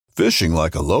Fishing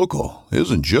like a local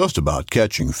isn't just about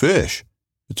catching fish.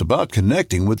 It's about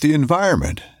connecting with the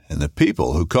environment and the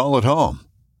people who call it home.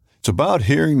 It's about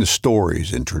hearing the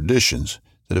stories and traditions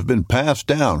that have been passed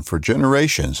down for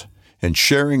generations and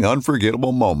sharing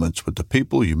unforgettable moments with the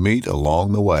people you meet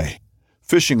along the way.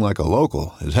 Fishing like a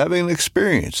local is having an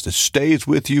experience that stays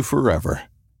with you forever.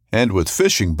 And with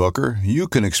Fishing Booker, you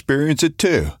can experience it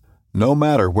too, no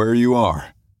matter where you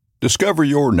are. Discover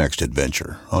your next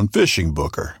adventure on Fishing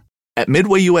Booker. At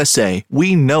Midway USA,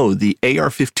 we know the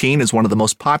AR-15 is one of the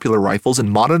most popular rifles in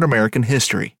modern American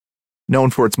history. Known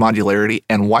for its modularity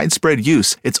and widespread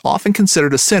use, it's often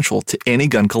considered essential to any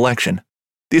gun collection.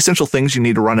 The essential things you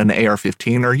need to run an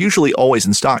AR-15 are usually always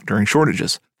in stock during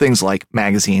shortages, things like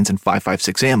magazines and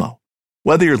 5.56 ammo.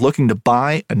 Whether you're looking to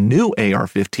buy a new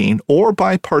AR-15 or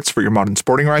buy parts for your modern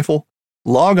sporting rifle,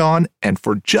 log on and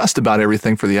for just about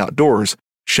everything for the outdoors,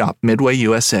 shop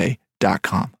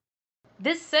MidwayUSA.com.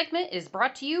 This segment is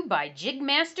brought to you by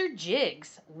Jigmaster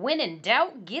Jigs. When in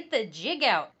doubt, get the jig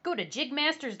out. Go to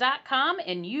jigmasters.com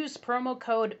and use promo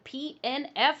code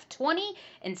PNF20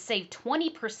 and save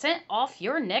 20% off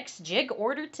your next jig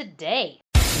order today.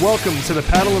 Welcome to the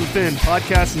Paddle and Fin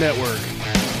Podcast Network.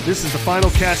 This is the final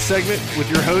cast segment with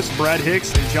your hosts Brad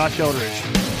Hicks and Josh Eldridge,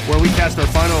 where we cast our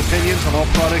final opinions on all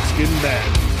products good and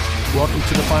bad. Welcome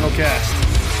to the final cast.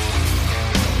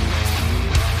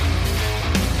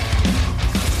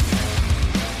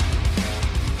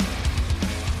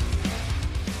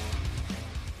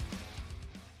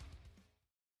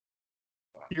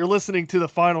 You're listening to the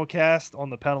final cast on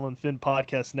the Paddle and Fin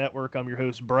Podcast Network. I'm your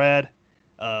host, Brad.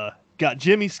 Got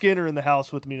Jimmy Skinner in the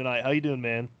house with me tonight. How you doing,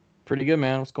 man? Pretty good,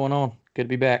 man. What's going on? Good to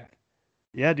be back.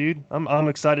 Yeah, dude. I'm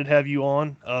excited to have you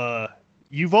on.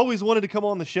 You've always wanted to come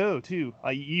on the show, too.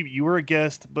 You were a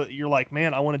guest, but you're like,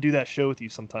 man, I want to do that show with you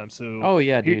sometime. So, oh,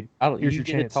 yeah, dude. Here's you your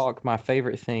get chance. to talk my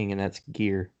favorite thing, and that's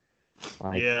gear.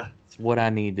 Like, yeah. It's what I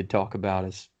need to talk about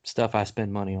is stuff I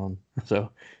spend money on. So,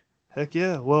 heck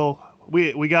yeah. Well,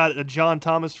 we got a John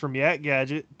Thomas from Yak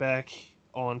Gadget back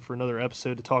on for another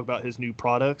episode to talk about his new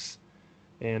products.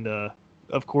 And,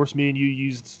 of course, me and you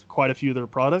used quite a few of their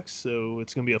products, so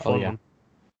it's going to be a fun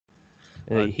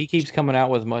one. He keeps coming out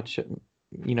with much,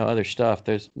 other stuff.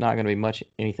 There's not going to be much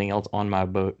anything else on my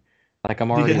boat. Like,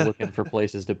 I'm already looking for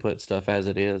places to put stuff as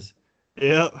it is.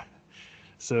 Yep.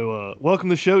 So, welcome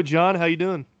to the show, John. How you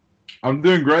doing? I'm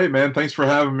doing great, man. Thanks for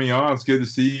having me on. It's good to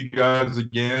see you guys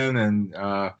again. And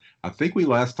I think we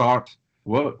last talked,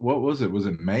 what was it? Was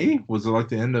it May? Was it like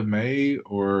the end of May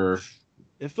or...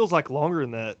 It feels like longer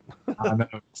than that. I know.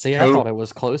 See, I thought it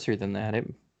was closer than that.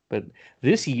 But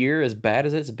this year, as bad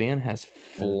as it's been, has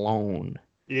flown.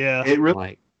 Yeah. It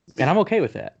really, and I'm okay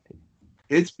with that.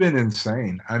 It's been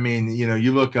insane. I mean,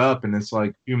 you look up and it's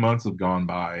like 2 months have gone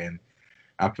by, and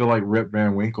I feel like Rip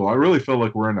Van Winkle. I really feel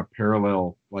like we're in a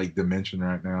parallel dimension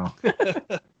right now.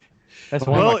 That's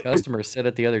one of my customers said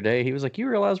it the other day. He was like, "You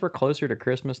realize we're closer to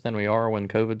Christmas than we are when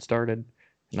COVID started?"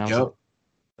 And I was like,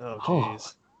 "Oh,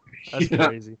 jeez, that's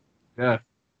crazy." Yeah.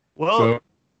 Well, so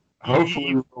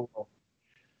hopefully.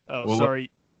 Sorry.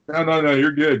 No,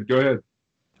 you're good. Go ahead.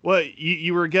 Well,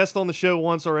 you were a guest on the show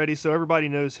once already, so everybody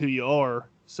knows who you are.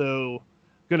 So,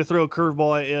 I'm going to throw a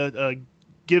curveball at you.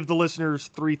 Give the listeners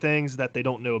 3 things that they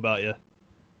don't know about you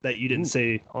that you didn't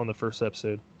say on the first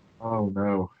episode. Oh,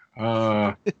 no.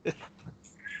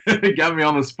 It got me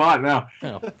on the spot now.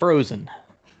 Oh, Frozen.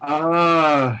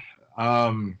 I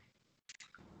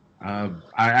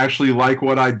actually like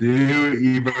what I do,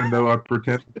 even though I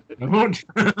pretend I don't.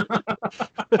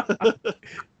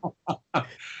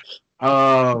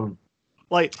 I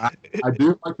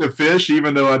do like to fish,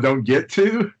 even though I don't get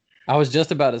to. I was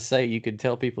just about to say you could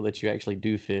tell people that you actually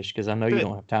do fish because I know you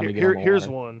don't have time to get on the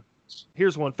water.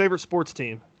 Here's one. Favorite sports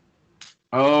team?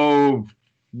 Oh,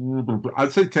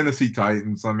 I'd say Tennessee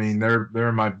Titans. I mean, they're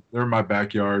in my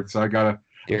backyard, so I gotta.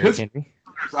 Derrick Henry.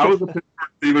 I was a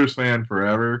Pittsburgh Steelers fan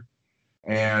forever,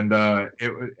 and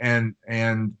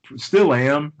and still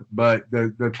am. But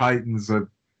the Titans,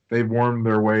 they've wormed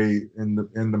their way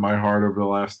into my heart over the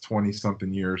last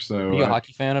 20-something years. So, are you a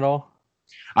hockey fan at all?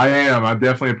 I am. I'm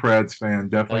definitely a Preds fan.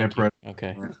 Definitely a Preds.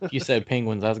 Okay. If you said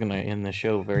Penguins, I was going to end the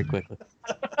show very quickly.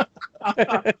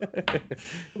 I'm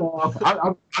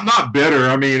not bitter.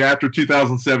 I mean, after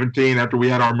 2017, after we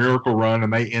had our miracle run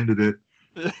and they ended it.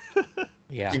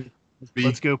 Yeah.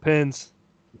 Let's go Pens.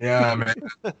 Yeah, man.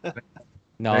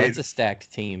 No, it's a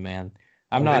stacked team, man.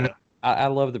 I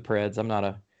love the Preds. I'm not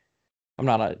a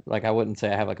I wouldn't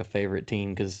say I have like a favorite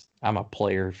team because I'm a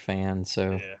player fan.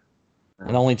 So, and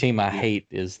the only team I hate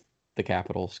is the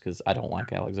Capitals because I don't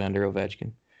like Alexander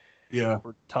Ovechkin. Yeah.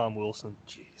 Or Tom Wilson.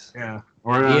 Jeez. Yeah.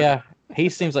 Or yeah, he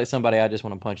seems like somebody I just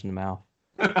want to punch in the mouth.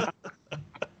 I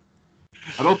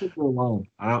don't think you're alone.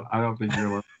 I don't think you're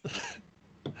alone.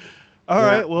 All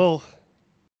right, well,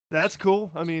 that's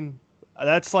cool. I mean,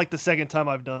 that's like the second time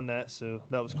I've done that, so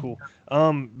that was cool.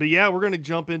 But yeah, we're gonna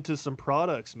jump into some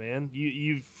products, man.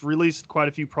 You've released quite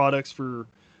a few products for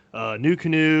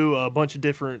NuCanoe, a bunch of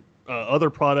different other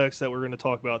products that we're gonna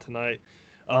talk about tonight.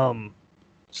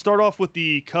 Start off with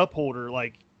the cup holder.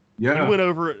 Like, you went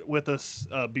over it with us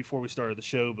before we started the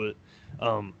show, but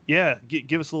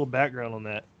give us a little background on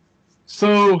that.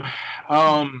 So,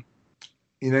 I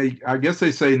guess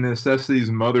they say necessity is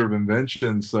the mother of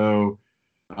invention. So,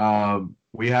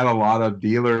 we had a lot of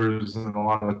dealers and a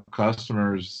lot of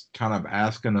customers kind of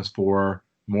asking us for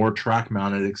more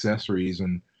track-mounted accessories,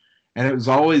 and it was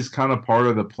always kind of part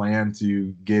of the plan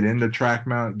to get into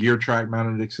gear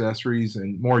track-mounted accessories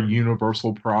and more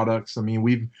universal products. I mean,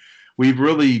 we've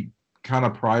really kind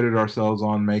of prided ourselves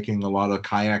on making a lot of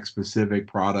kayak-specific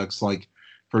products, like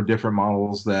for different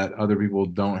models that other people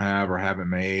don't have or haven't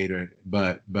made,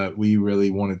 but we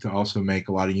really wanted to also make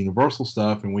a lot of universal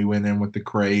stuff, and we went in with the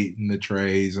crate and the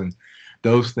trays and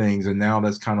those things, and now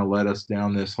that's kind of led us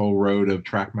down this whole road of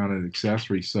track mounted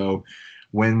accessories. So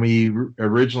when we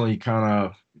originally kind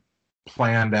of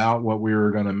planned out what we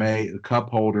were going to make, the cup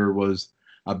holder was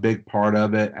a big part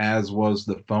of it, as was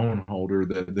the phone holder,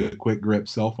 the quick grip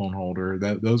cell phone holder.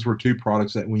 Those were two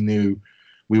products that we knew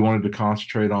we wanted to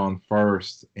concentrate on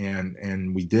first,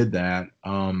 and we did that.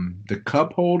 The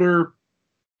cup holder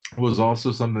was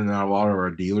also something that a lot of our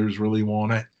dealers really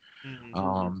wanted,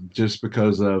 just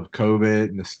because of COVID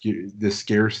and the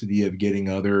scarcity of getting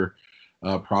other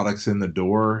products in the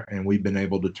door, and we've been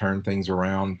able to turn things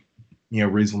around,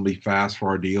 reasonably fast for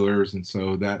our dealers, and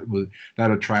so that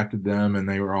attracted them, and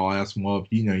they were all asking, well, if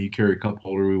you carry a cup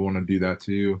holder, we want to do that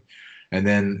too. And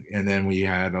then we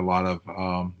had a lot of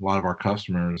our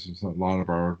customers, a lot of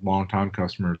our longtime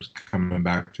customers coming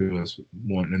back to us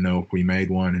wanting to know if we made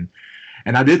one,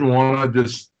 and I didn't want to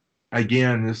just,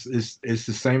 again, it's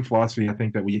the same philosophy I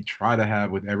think that we try to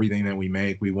have with everything that we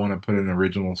make. We want to put an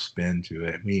original spin to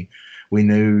it. We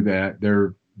knew that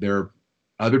there are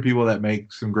other people that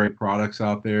make some great products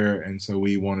out there, and so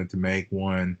we wanted to make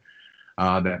one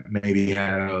that maybe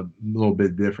had a little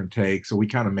bit different take. So we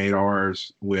kind of made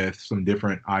ours with some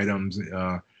different items.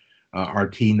 Our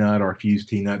T-nut, our fused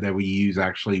T-nut that we use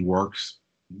actually works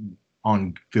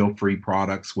on feel-free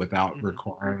products without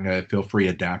requiring a feel-free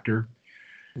adapter.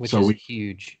 Which is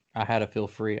huge. I had a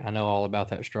feel-free. I know all about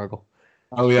that struggle.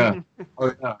 Oh yeah,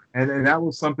 and that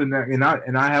was something that,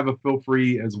 and I have a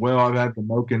feel-free as well. I've had the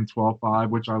Moken 12.5,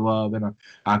 which I love, and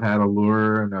I've had a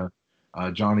lure and a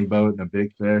Johnny Boat and a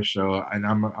Big Fish. So, and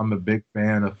I'm a big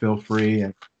fan of Feel Free,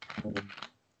 and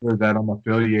that I'm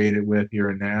affiliated with here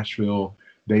in Nashville.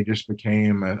 They just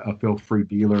became a Feel Free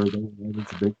dealer.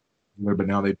 It's a big dealer, but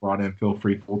now they brought in Feel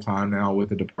Free full time now with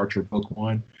the departure of Hook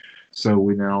One. So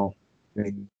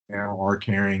they now are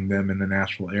carrying them in the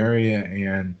Nashville area,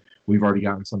 and we've already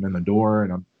gotten some in the door,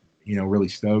 and I'm really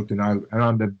stoked. And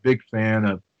I'm a big fan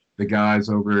of the guys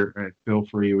over at Feel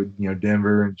Free with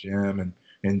Denver and Jim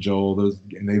and Joel,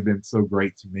 and they've been so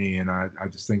great to me, and I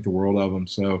just think the world of them.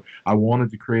 So I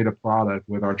wanted to create a product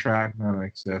with our track mount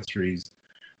accessories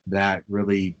that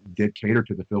really did cater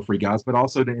to the Feel Free guys, but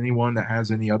also to anyone that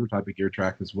has any other type of gear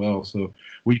track as well. So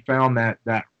we found that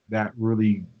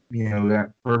really,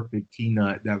 that perfect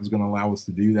T-nut that was going to allow us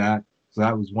to do that. So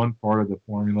that was one part of the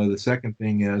formula. The second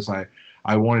thing is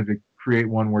I wanted to create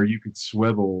one where you could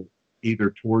swivel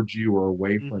either towards you or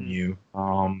away from you.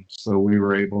 So we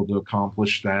were able to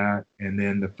accomplish that. And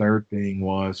then the third thing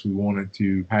was we wanted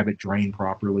to have it drain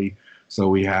properly. So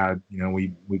we had,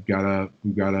 we've got a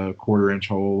 1/4-inch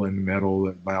hole in the metal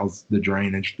that allows the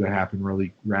drainage to happen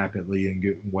really rapidly and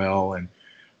get well.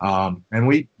 And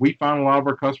we found a lot of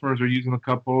our customers are using the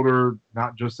cup holder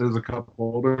not just as a cup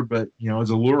holder, but as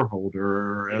a lure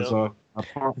holder or as a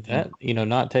that,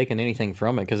 not taking anything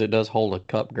from it, because it does hold a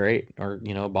cup great, or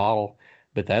a bottle,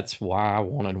 but that's why I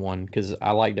wanted one, because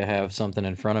I like to have something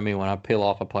in front of me when I peel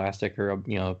off a plastic or a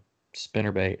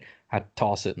spinnerbait. I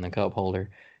toss it in the cup holder,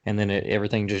 and then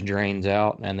everything just drains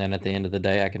out, and then at the end of the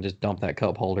day I can just dump that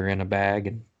cup holder in a bag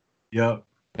and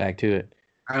back to it.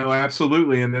 Oh,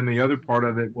 absolutely. And then the other part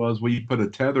of it was we put a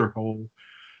tether hole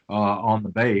on the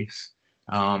base,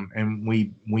 and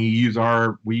we use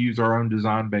our own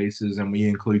design bases, and we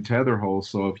include tether holes.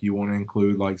 So if you want to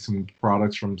include like some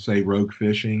products from, say, Rogue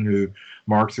Fishing, who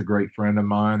Mark's a great friend of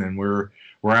mine, and we're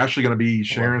actually going to be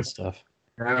sharing stuff.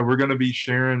 We're going to be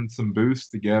sharing some booths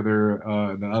together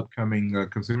in the upcoming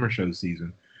consumer show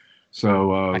season.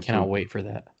 So I cannot wait for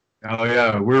that. Oh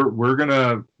yeah, we're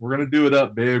gonna do it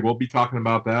up big. We'll be talking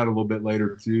about that a little bit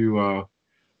later too.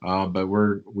 But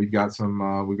we've got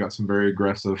some very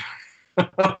aggressive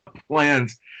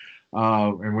plans,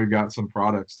 and we've got some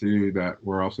products too that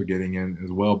we're also getting in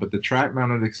as well. But the track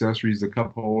mounted accessories, the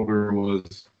cup holder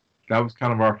that was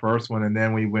kind of our first one, and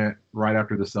then we went right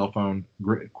after the cell phone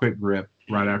quick grip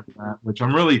right after that, which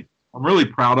I'm really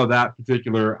proud of that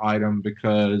particular item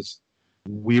because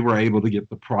we were able to get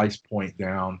the price point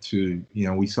down to,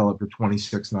 we sell it for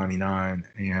 $26.99,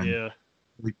 and Yeah.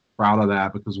 really proud of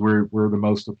that because we're the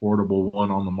most affordable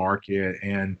one on the market,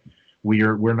 and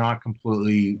we're not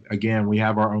completely, again, we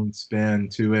have our own spin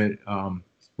to it.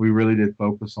 We really did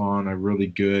focus on a really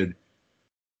good,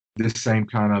 this same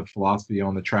kind of philosophy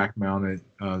on the track mounting,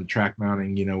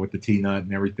 with the T-nut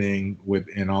and everything,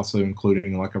 and also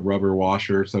including like a rubber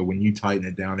washer. So when you tighten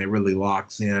it down, it really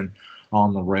locks in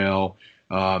on the rail,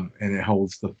 and it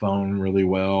holds the phone really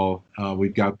well.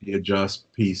 We've got the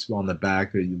adjust piece on the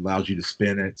back that allows you to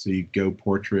spin it, so you can go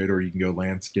portrait or you can go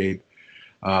landscape.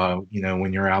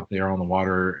 When you're out there on the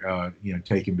water,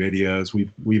 taking videos.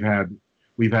 We've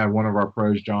had one of our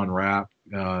pros, John Rapp,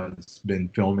 has been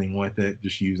filming with it,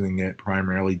 just using it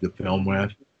primarily to film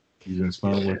with, using his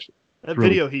phone. Yeah. Which that really,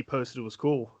 video he posted was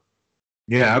cool.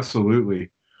 yeah, absolutely.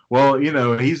 Well,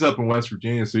 he's up in West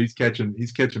Virginia, so he's catching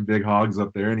big hogs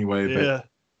up there anyway. Yeah.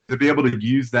 But to be able to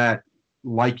use that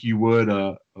like you would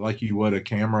a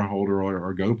camera holder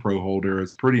or GoPro holder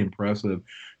is pretty impressive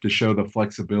to show the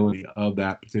flexibility of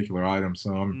that particular item.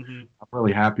 So I'm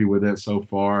really happy with it so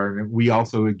far. And we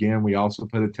also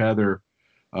put a tether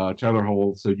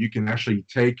hold, so you can actually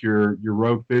take your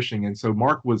rogue fishing. And so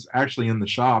Mark was actually in the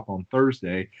shop on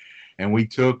Thursday, and we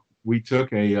took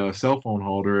a cell phone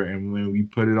holder, and we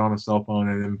put it on a cell phone,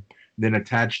 and then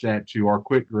attached that to our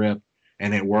quick grip,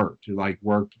 and it worked.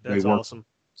 That's awesome.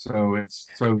 So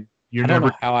I don't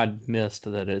know how I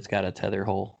missed that it's got a tether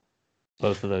hole.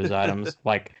 Both of those items.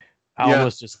 Like I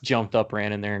almost just jumped up,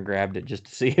 ran in there, and grabbed it just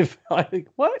to see if what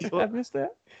I missed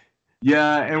that.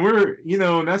 Yeah, and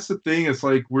and that's the thing. It's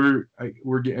like we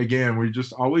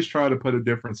just always try to put a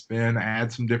different spin,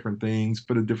 add some different things,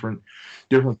 put a different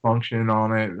function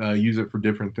on it, use it for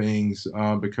different things,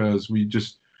 because we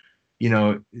just,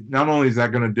 not only is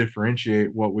that going to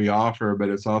differentiate what we offer, but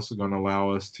it's also going to allow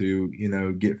us to,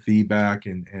 get feedback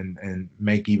and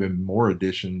make even more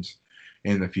additions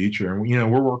in the future. And,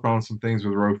 we're working on some things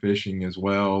with roe fishing as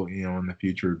well, in the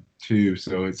future too.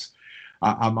 So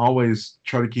I'm always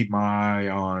trying to keep my eye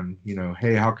on,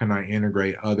 hey, how can I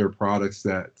integrate other products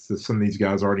that some of these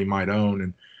guys already might own,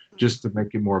 and just to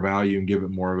make it more value and give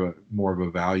it more of a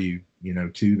value,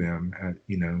 to them,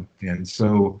 and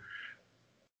so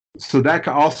that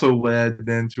also led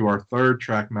then to our third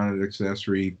track mounted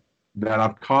accessory that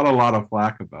I've caught a lot of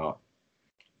flack about,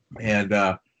 and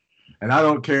I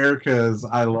don't care because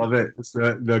I love it. It's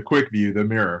the Quick View, the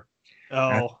mirror.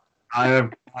 Oh.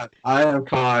 And I have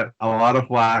caught a lot of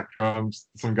flack from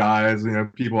some guys.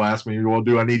 People ask me, well,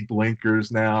 do I need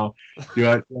blinkers now? Do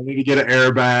I need to get an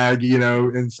airbag,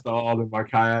 installed in my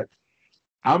kayak?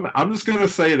 I'm just gonna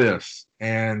say this,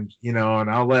 and and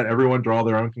I'll let everyone draw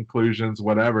their own conclusions.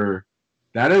 Whatever,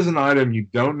 that is an item you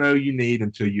don't know you need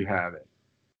until you have it.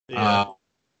 Yeah.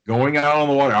 Going out on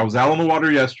the water. I was out on the water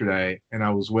yesterday, and I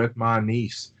was with my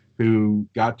niece who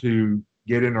got to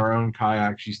get in her own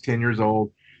kayak. She's 10 years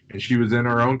old. And she was in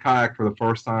her own kayak for the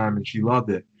first time, and she loved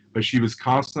it. But she was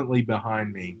constantly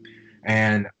behind me.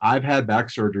 And I've had back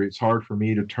surgery. It's hard for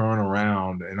me to turn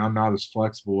around, and I'm not as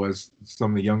flexible as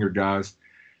some of the younger guys.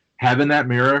 Having that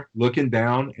mirror, looking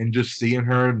down, and just seeing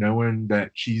her, knowing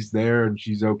that she's there and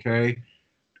she's okay,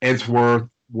 it's worth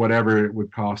whatever it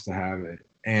would cost to have it.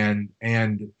 And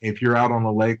if you're out on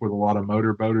the lake with a lot of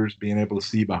motor boaters, being able to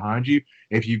see behind you,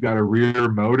 if you've got a rear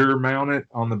motor mounted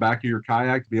on the back of your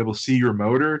kayak, to be able to see your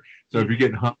motor. So if you're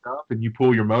getting hung up and you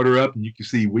pull your motor up and you can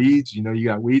see weeds, you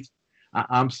got weeds.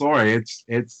 I'm sorry, it's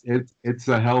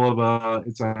a hell of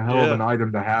an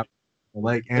item to have on the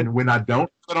lake. And when I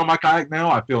don't put on my kayak now,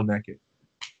 I feel naked.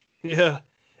 Yeah,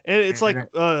 and it's like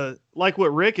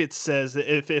what Ricketts says.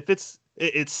 If it's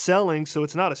selling, so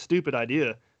it's not a stupid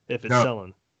idea. If it's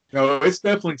selling. No, it's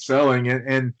definitely selling.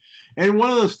 And one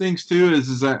of those things too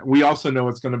is that we also know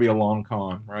it's going to be a long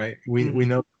con, right? We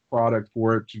know the product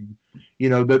for it to,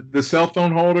 the cell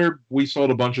phone holder, we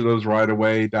sold a bunch of those right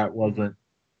away. That wasn't,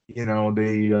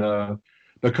 the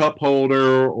cup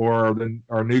holder or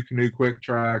our new Canoe Quick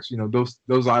Tracks,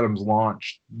 those items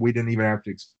launched. We didn't even have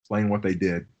to explain what they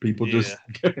did. People just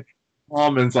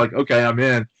and it's like, okay, I'm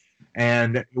in.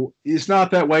 And it's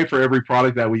not that way for every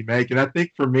product that we make. And I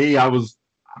think for me, I was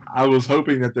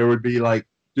hoping that there would be like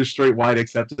just straight wide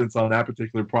acceptance on that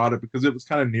particular product because it was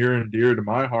kind of near and dear to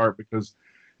my heart because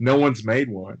no one's made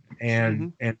one.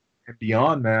 And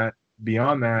beyond that,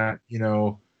 you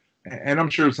know, and I'm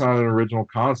sure it's not an original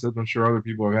concept. I'm sure other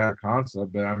people have had a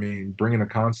concept, but I mean, bringing a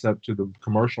concept to the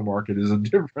commercial market is a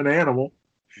different animal.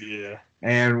 Yeah.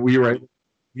 And we were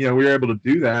able to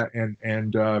do that, and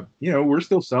you know, we're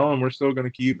still selling. We're still going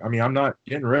to keep. I mean, I'm not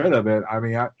getting rid of it. I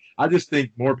mean, I just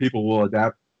think more people will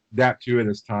adapt to it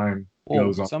as time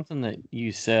goes on. Something that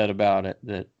you said about it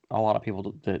that a lot of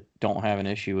people that don't have an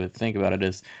issue with think about it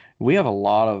is we have a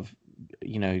lot of,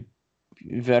 you know,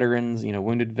 veterans, you know,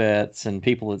 wounded vets and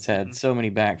people that's had so many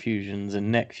back fusions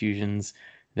and neck fusions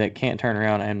that can't turn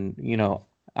around. And, you know,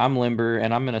 I'm limber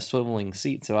and I'm in a swiveling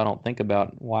seat, so I don't think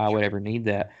about why I would ever need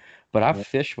that. But I've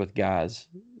fished with guys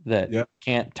that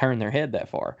can't turn their head that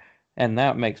far. And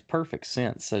that makes perfect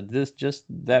sense. So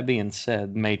that being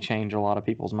said, may change a lot of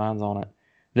people's minds on it.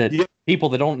 That people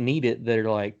that don't need it, that are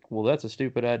like, well, that's a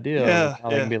stupid idea. Yeah,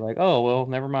 they can be like, oh, well,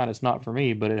 never mind. It's not for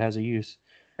me, but it has a use.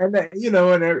 And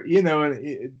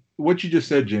what you just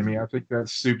said, Jimmy, I think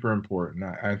that's super important.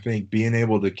 I think being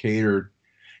able to cater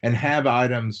and have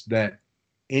items that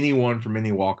anyone from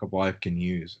any walk of life can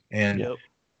use. And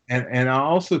I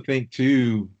also think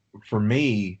too, for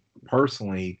me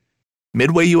personally,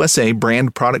 Midway USA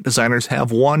brand product designers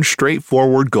have one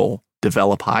straightforward goal: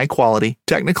 develop high-quality,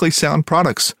 technically sound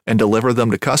products and deliver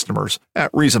them to customers at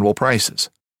reasonable prices.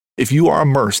 If you are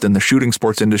immersed in the shooting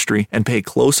sports industry and pay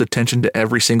close attention to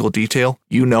every single detail,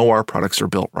 you know our products are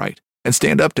built right and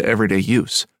stand up to everyday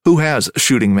use. Who has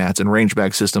shooting mats and range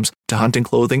bag systems to hunting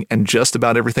clothing and just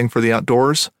about everything for the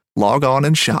outdoors? Log on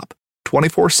and shop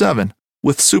 24/7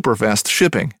 with super fast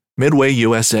shipping.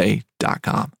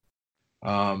 MidwayUSA.com.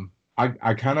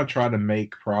 I kind of try to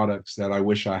make products that I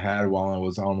wish I had while I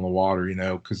was on the water, you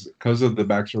know, because of the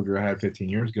back surgery I had 15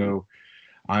 years ago.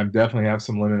 I definitely have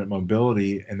some limited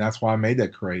mobility, and that's why I made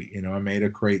that crate. You know, I made a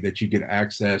crate that you could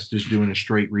access just doing a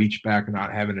straight reach back and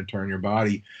not having to turn your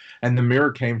body. And the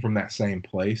mirror came from that same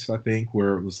place, I think,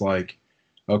 where it was like,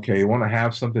 okay, you want to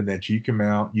have something that you can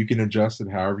mount, you can adjust it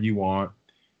however you want.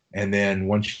 And then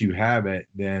once you have it,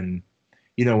 then,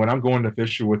 you know, when I'm going to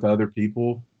fish with other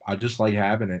people, I just like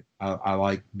having it. I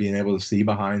like being able to see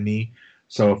behind me.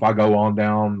 So if I go on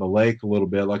down the lake a little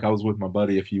bit, like I was with my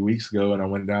buddy a few weeks ago, and I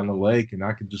went down the lake and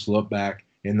I could just look back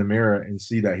in the mirror and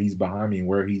see that he's behind me and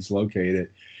where he's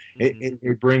located.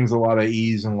 It brings a lot of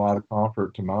ease and a lot of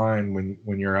comfort to mind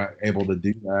when you're able to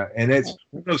do that. And it's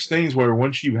one of those things where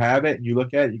once you have it and you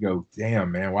look at it, you go,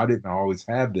 damn, man, why didn't I always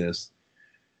have this?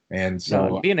 And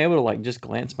so being able to like just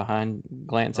glance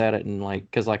at it and like,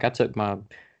 because like I took my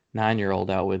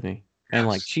 9-year-old out with me. And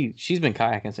like she's been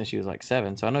kayaking since she was like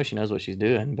 7, so I know she knows what she's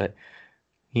doing. But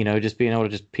you know, just being able to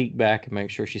just peek back and make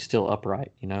sure she's still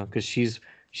upright, you know, because she's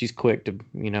quick to,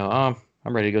 you know,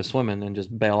 I'm ready to go swimming and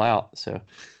just bail out. So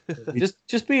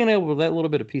just being able to, that little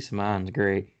bit of peace of mind is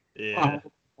great. Yeah,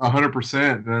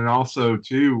 100%. And also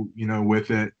too, you know,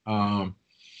 with it,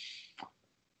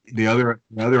 the other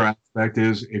aspect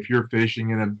is if you're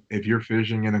fishing in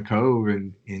a cove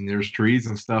and there's trees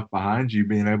and stuff behind you,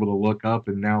 being able to look up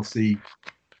and now see,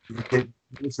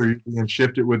 so you're being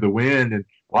shifted with the wind. And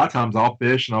a lot of times I'll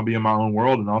fish and I'll be in my own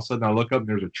world, and all of a sudden I look up and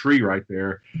there's a tree right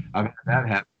there. I've had that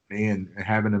happen to me, and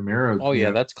having a mirror. Oh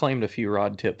yeah, that's claimed a few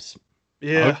rod tips.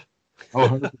 Yeah.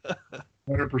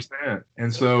 100%.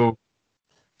 And so,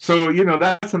 you know,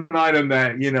 that's an item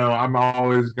that, you know, I'm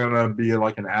always going to be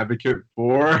like an advocate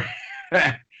for.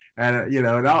 And, you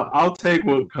know, and I'll take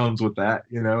what comes with that.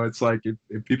 You know, it's like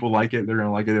if people like it, they're going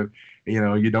to like it. If, you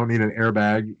know, you don't need an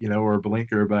airbag, you know, or a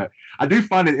blinker. But I do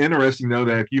find it interesting, though,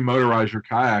 that if you motorize your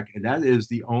kayak, and that is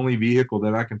the only vehicle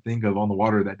that I can think of on the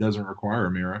water that doesn't require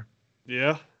a mirror.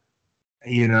 Yeah.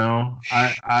 You know,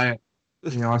 I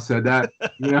said that,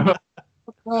 you know,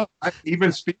 even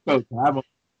speedboats have them.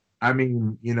 I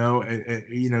mean, you know,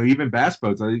 even bass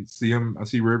boats. I see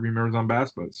rear view mirrors on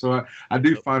bass boats. So I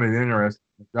do find it interesting.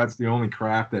 That's the only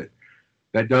craft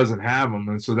that doesn't have them,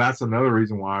 and so that's another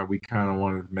reason why we kind of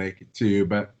wanted to make it too.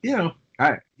 But you know,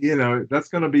 that's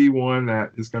going to be one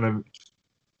that is going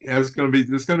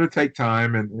to take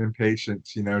time and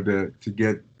patience, you know, to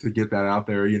get that out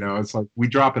there. You know, it's like we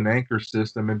drop an anchor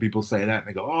system and people say that and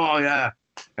they go, oh yeah,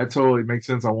 that totally makes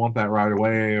sense. I want that right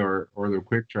away, or the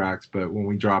quick tracks. But when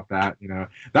we dropped that, you know,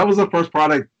 that was the first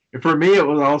product. For me,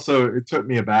 it took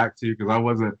me aback too, because I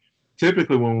wasn't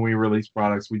typically, when we release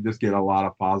products, we just get a lot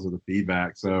of positive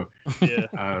feedback. So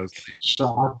yeah,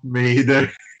 shocked me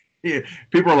that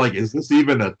people are like, is this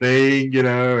even a thing? You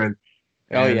know, and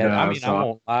I mean, I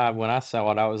won't lie. When I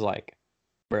saw it, I was like,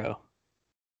 bro.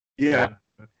 Yeah.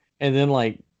 And then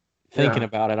like thinking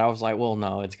about it, I was like, well,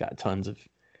 no, it's got tons of,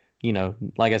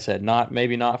 like I said,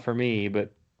 maybe not for me,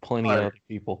 but plenty of other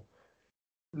people.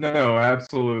 No,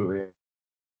 absolutely.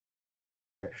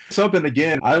 Something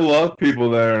again, I love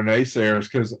people that are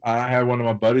naysayers because I had one of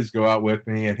my buddies go out with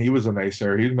me and he was a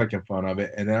naysayer. He was making fun of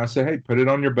it. And then I said, hey, put it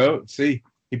on your boat and see.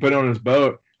 He put it on his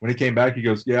boat. When he came back, he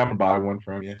goes, yeah, I'm going to buy one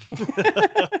from you.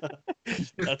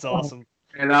 That's awesome.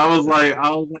 And I was like,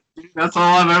 that's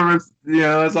all I've ever,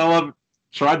 that's all I've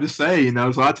tried to say,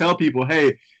 So I tell people, hey,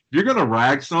 if you're going to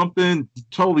rag something,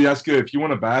 totally, that's good. If you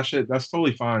want to bash it, that's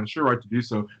totally fine. Sure, right to do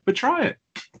so. But try it.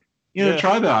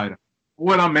 Try the item.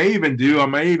 What I may even do, I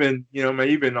may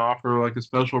even offer like a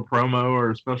special promo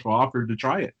or a special offer to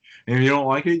try it. And if you don't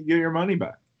like it, you get your money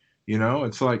back.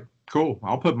 It's like, cool.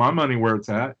 I'll put my money where it's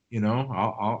at.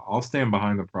 I'll stand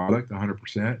behind the product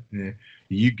 100%.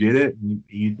 You get it, and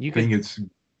you think it's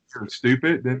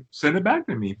stupid, then send it back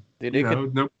to me.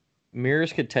 Dude,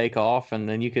 mirrors could take off, and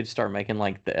then you could start making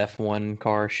like the F1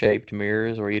 car shaped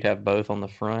mirrors where you'd have both on the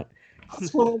front.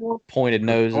 Pointed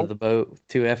nose of the boat,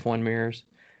 2 F1 mirrors.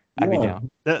 I'd be down.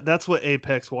 That's what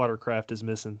Apex Watercraft is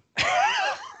missing.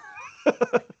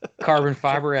 Carbon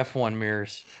fiber F1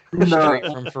 mirrors straight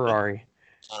from Ferrari.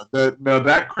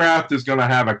 That craft is going to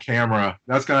have a camera.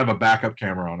 That's going to have a backup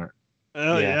camera on it.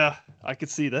 Oh yeah, I could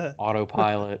see that.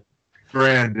 Autopilot.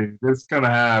 Brand dude, it's gonna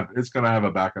have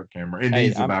a backup camera. It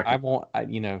needs a backup.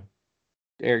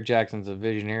 Eric Jackson's a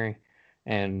visionary,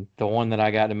 and the one that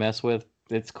I got to mess with,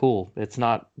 it's cool. It's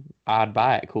not, I'd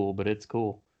buy it cool, but it's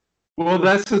cool. Well,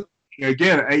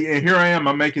 again, here I am.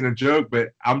 I'm making a joke, but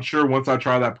I'm sure once I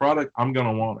try that product, I'm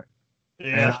gonna want it.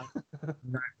 Yeah.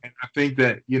 And I think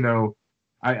that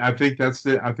I think that's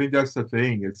the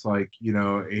thing. It's like,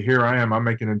 here I am. I'm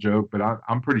making a joke, but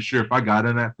I'm pretty sure if I got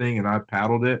in that thing and I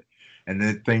paddled it, and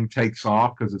that thing takes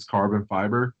off because it's carbon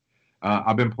fiber.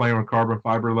 I've been playing with carbon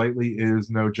fiber lately. It is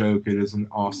no joke. It is an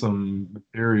awesome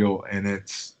material, and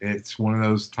it's one of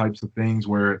those types of things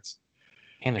where it's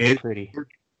pretty.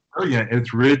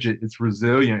 It's rigid. It's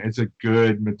resilient. It's a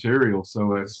good material.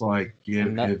 So it's like,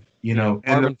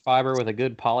 carbon fiber with a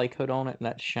good poly coat on it and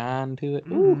that shine to it.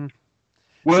 Mm-hmm.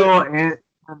 Well,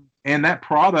 and that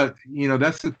product,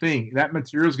 that's the thing. That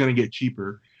material is going to get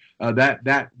cheaper. That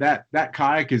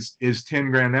kayak is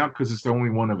 $10,000 now because it's the only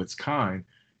one of its kind.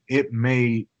 It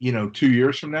may, 2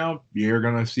 years from now, you're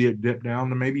going to see it dip down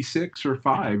to maybe 6 or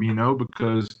 5,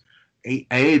 because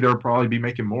A, they'll probably be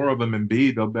making more of them, and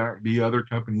B, there'll be other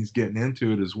companies getting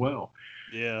into it as well.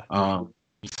 Yeah.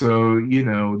 So,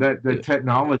 that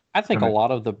technology. I think a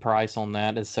lot of the price on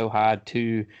that is so high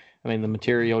too. I mean, the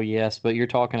material, yes, but you're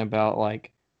talking about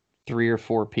like 3 or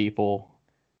 4 people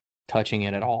touching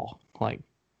it at all. Like,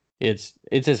 it's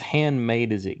as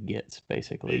handmade as it gets,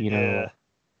 basically. Yeah.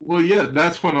 Well, yeah,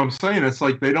 that's what I'm saying. It's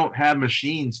like they don't have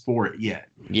machines for it yet.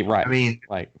 Yeah, right. I mean,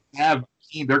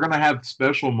 they're going to have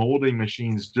special molding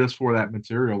machines just for that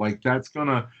material. Like that's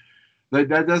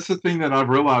the thing that I've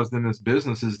realized in this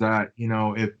business is that,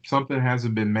 if something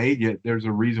hasn't been made yet, there's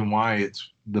a reason why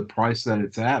it's the price that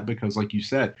it's at, because like you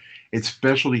said, it's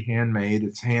specially handmade,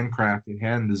 it's handcrafted,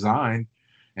 hand designed.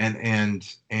 And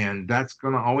that's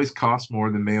going to always cost more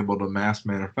than being able to mass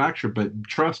manufacture. But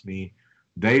trust me,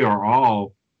 they are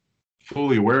all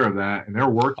fully aware of that, and they're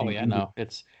working. Oh yeah, no,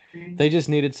 they just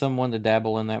needed someone to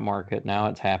dabble in that market. Now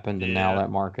it's happened, and now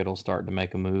that market will start to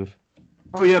make a move.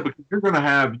 Oh yeah, because you're gonna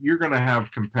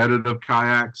have competitive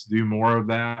kayaks do more of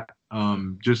that.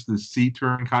 Just the sea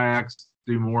touring kayaks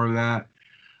do more of that.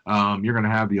 You're gonna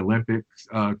have the Olympics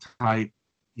type,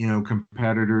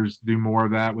 competitors do more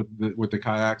of that with the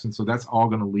kayaks, and so that's all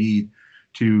gonna lead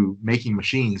to making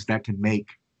machines that can make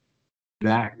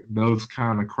those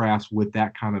kind of crafts with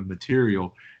that kind of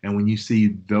material. And when you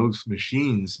see those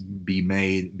machines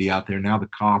be out there, now the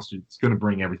cost, it's going to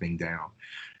bring everything down.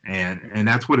 And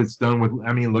that's what it's done with.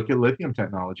 I mean, look at lithium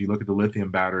technology. Look at the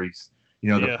lithium batteries.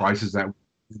 The prices that we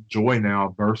enjoy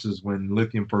now versus when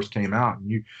lithium first came out.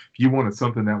 And if you wanted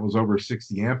something that was over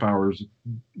 60 amp hours,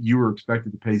 you were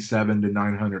expected to pay $700 to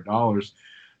 $900.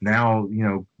 Now,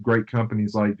 great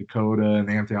companies like Dakota and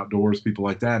Anti Outdoors, people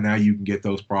like that, now you can get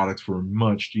those products for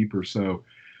much cheaper. So,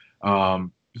 the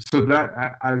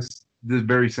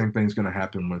very same thing is going to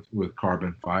happen with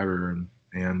carbon fiber,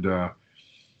 and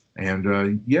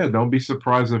don't be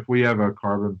surprised if we have a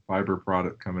carbon fiber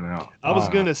product coming out. I was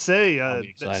going to say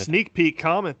that sneak peek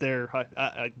comment there.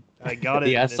 I got it.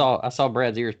 Yeah, I saw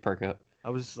Brad's ears perk up.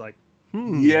 I was like,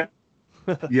 yeah,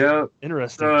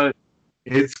 interesting.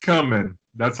 It's coming.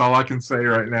 That's all I can say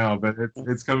right now, but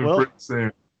it's coming pretty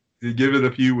soon. You give it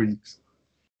a few weeks.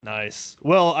 Nice.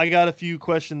 Well, I got a few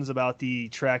questions about the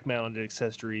track mounted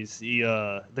accessories.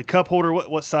 The cup holder.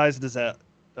 What size does that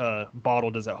bottle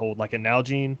does that hold? Like a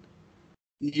Nalgene?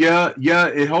 Yeah, yeah,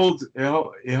 it holds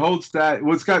that.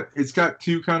 Well, it's got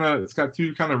two kind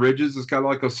of ridges. It's got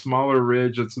like a smaller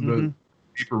ridge that's in the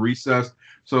deeper recess,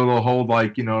 so it'll hold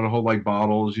like it'll hold like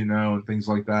bottles, and things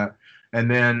like that. And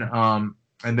then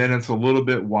it's a little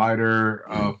bit wider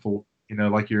for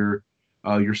like your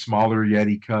smaller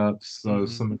Yeti cups,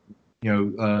 some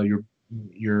your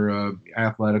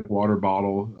athletic water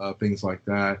bottle, things like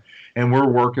that. And we're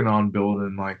working on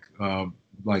building like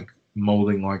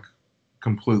molding like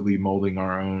completely molding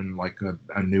our own like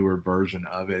a newer version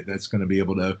of it that's going to be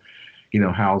able to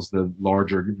house the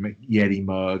larger Yeti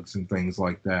mugs and things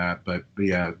like that. But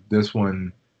yeah, this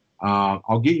one,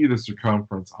 I'll get you the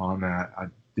circumference on that. I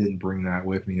didn't bring that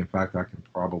with me. In fact, I can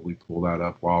probably pull that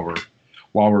up while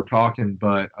we're talking.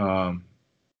 But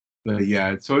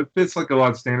yeah, so it fits like a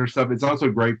lot of standard stuff. It's also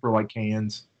great for like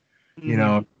cans. If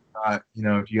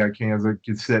you got cans that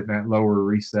can sit in that lower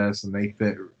recess and they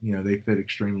fit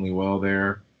extremely well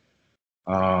there.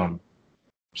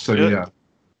 So yeah,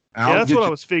 that's what I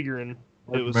was figuring.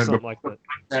 It was something like that.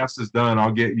 The podcast is done.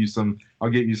 I'll get you some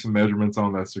measurements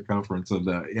on that circumference of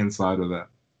the inside of that.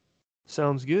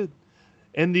 Sounds good.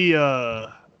 And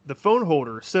the phone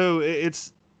holder. So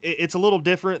it's a little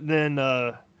different than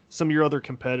some of your other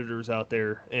competitors out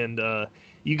there. And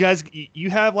you guys, you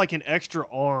have like an extra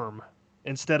arm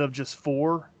instead of just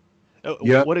 4.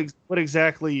 Yeah. What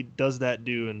exactly does that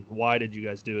do, and why did you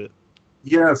guys do it?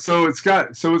 Yeah, so it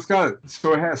has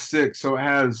 6. So it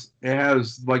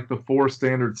has like the 4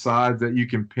 standard sides that you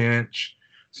can pinch.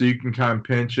 So you can kind of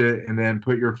pinch it and then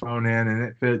put your phone in, and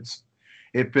it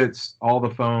fits all the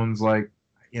phones. Like,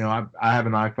 I have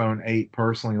an iPhone 8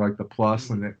 personally, like the Plus,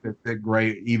 and it fit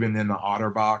great even in the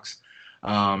OtterBox. The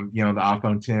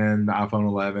iPhone 10, the iPhone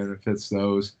 11, it fits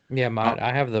those. Yeah,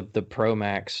 I have the Pro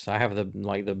Max. I have the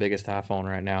biggest iPhone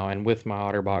right now, and with my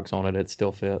OtterBox on it, it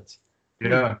still fits.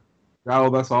 Yeah.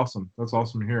 Oh, that's awesome. That's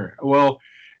awesome to hear. Well,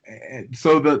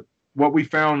 so what we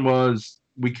found was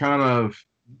we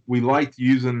liked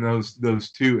using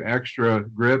those 2 extra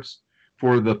grips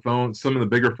for the phone, some of the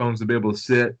bigger phones to be able to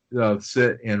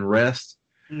sit and rest.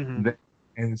 Mm-hmm.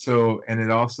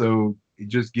 It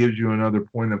just gives you another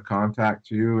point of contact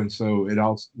too. And so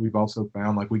we've also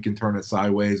found like we can turn it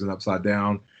sideways and upside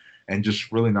down and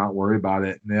just really not worry about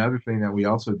it. And the other thing that we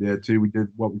also did too, we did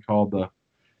what we called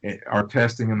our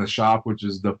testing in the shop, which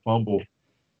is the fumble,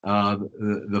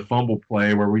 the fumble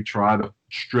play, where we try to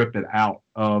strip it out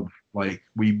of, like,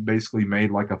 we basically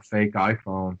made like a fake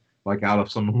iPhone, like out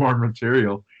of some of our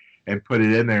material, and put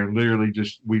it in there, and literally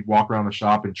we'd walk around the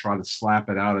shop and try to slap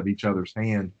it out of each other's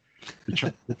hand.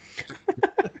 And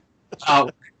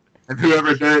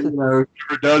whoever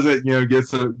does it,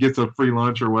 gets a free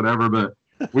lunch or whatever. But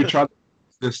we tried to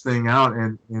this thing out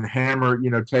and hammer,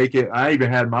 take it. I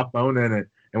even had my phone in it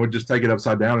and would just take it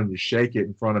upside down and just shake it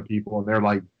in front of people, and they're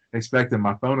like expecting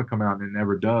my phone to come out, and it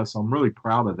never does. So I'm really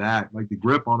proud of that. Like, the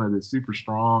grip on it is super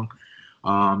strong.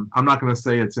 I'm not going to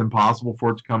say it's impossible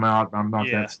for it to come out. I'm not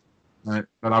that,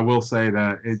 but I will say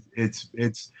that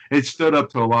it stood up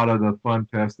to a lot of the fun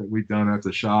tests that we've done at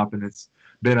the shop, and it's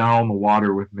been out on the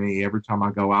water with me. Every time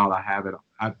I go out, I have it.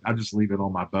 I just leave it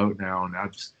on my boat now, and I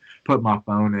just put my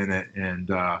phone in it, and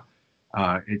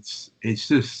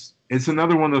it's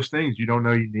another one of those things you don't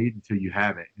know you need until you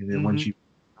have it, and then once you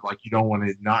don't want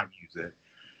to not use it,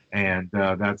 and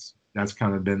that's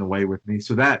kind of been the way with me.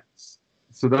 So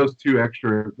those two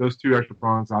extra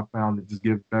prongs I found that just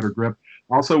give better grip.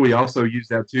 Also, we also use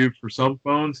that too for some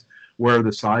phones where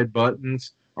the side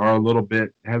buttons are a little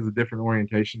bit, has a different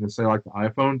orientation than, say, like the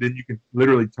iPhone. Then you can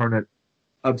literally turn it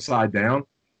upside down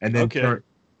and then turn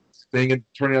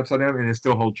it upside down, and it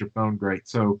still holds your phone great.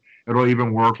 So it'll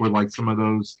even work with like some of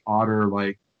those Otter,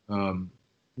 like not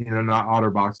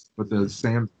OtterBox, but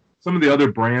some of the other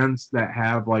brands that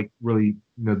have like really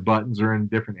the buttons are in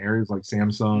different areas, like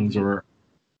Samsung's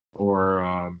or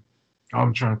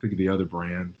I'm trying to think of the other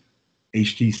brand,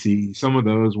 HTC. Some of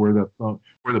those where the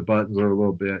buttons are a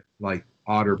little bit like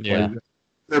Otter.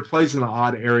 They're placed in an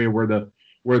odd area where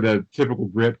the typical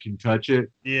grip can touch it.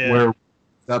 Yeah. Where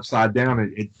it's upside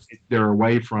down, they're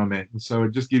away from it, and so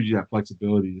it just gives you that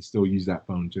flexibility to still use that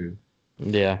phone too.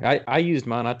 Yeah, I used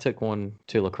mine. I took one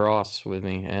to lacrosse with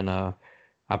me, and I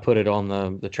put it on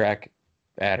the track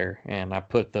adder, and I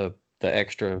put the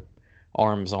extra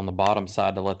arms on the bottom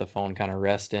side to let the phone kind of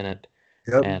rest in it.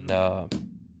 Yep. And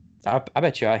I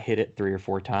bet you I hit it 3 or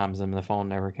 4 times and the phone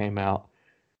never came out,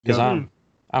 because I'm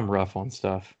rough on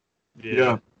stuff.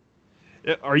 Yeah.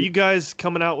 Are you guys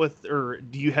coming out with, or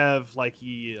do you have like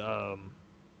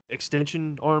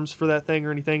extension arms for that thing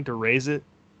or anything to raise it?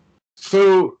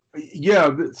 So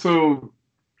yeah, so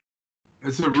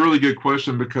it's a really good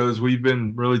question because we've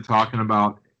been really talking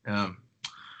about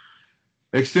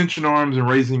extension arms and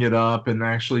raising it up, and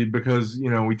actually because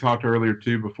we talked earlier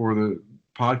too before the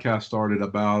podcast started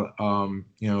about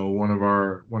one of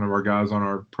our guys on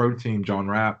our pro team, John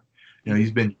Rapp.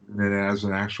 He's been using it as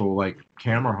an actual like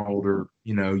camera holder,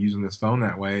 using his phone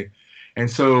that way,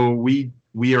 and so we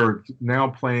are now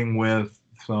playing with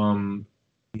some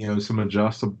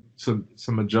adjustable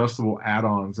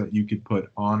add-ons that you could put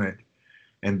on it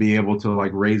and be able to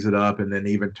like raise it up and then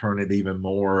even turn it even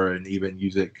more and even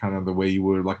use it kind of the way you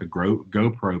would like a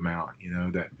GoPro mount,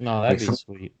 that. No, that'd be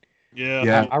sweet.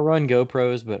 Yeah. I run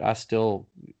GoPros, but I still,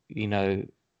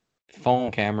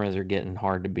 phone cameras are getting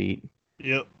hard to beat.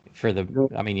 Yep.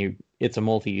 It's a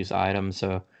multi-use item,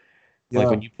 so like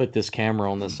when you put this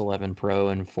camera on this 11 Pro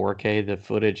in 4K, the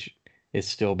footage is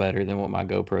still better than what my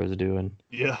GoPro is doing.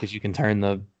 Yeah. Because you can turn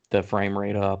the frame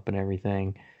rate up and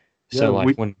everything. So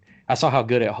when I saw how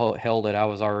good it held it, I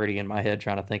was already in my head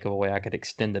trying to think of a way I could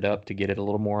extend it up to get it a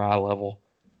little more eye level.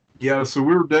 Yeah, so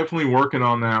we're definitely working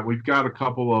on that. We got a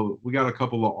couple of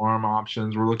arm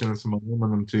options. We're looking at some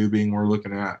aluminum tubing. We're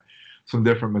looking at some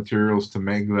different materials to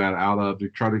make that out of to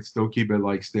try to still keep it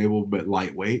like stable but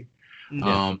lightweight.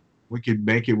 Yeah. We could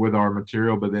make it with our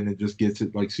material, but then it just gets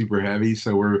it like super heavy.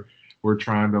 So we're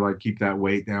trying to like keep that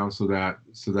weight down so that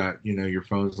your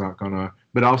phone's not gonna,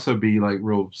 but also be like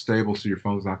real stable so your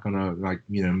phone's not gonna like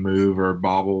move or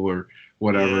bobble or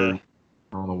whatever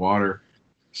on the water.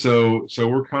 So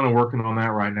we're kind of working on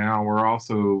that right now. We're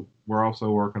also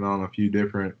working on a few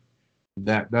different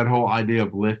that whole idea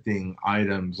of lifting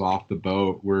items off the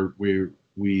boat. We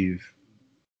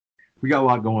got a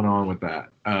lot going on with that.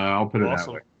 I'll put it that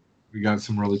way. We got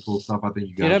some really cool stuff. I think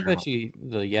you guys. Dude, I bet you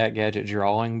the Yak Gadget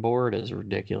drawing board is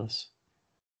ridiculous.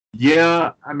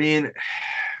 Yeah, I mean,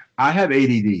 I have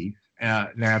ADD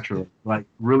naturally, like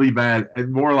really bad,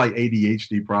 and more like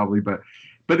ADHD probably, but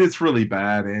it's really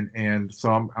bad, and so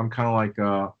I'm kind of like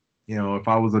if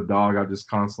I was a dog, I'd just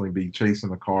constantly be chasing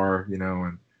the car,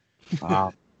 and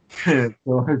so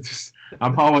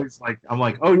I'm always like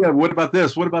oh yeah, what about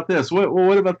this? What about this?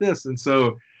 What about this? And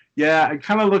so yeah, it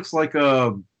kind of looks like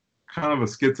a kind of a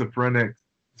schizophrenic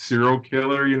serial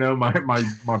killer, my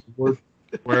board,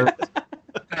 where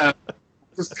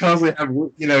just constantly have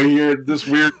here this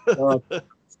weird.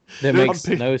 That makes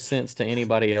no sense to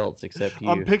anybody else except you.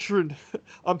 I'm picturing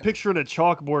a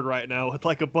chalkboard right now with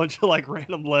like a bunch of like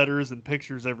random letters and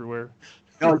pictures everywhere.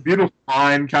 Like beautiful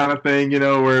mind kind of thing,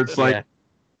 where it's like,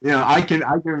 I can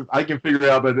figure it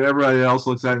out, but everybody else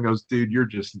looks at it and goes, dude, you're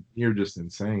just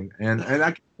insane. And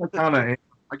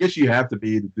I guess you have to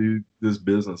be to do this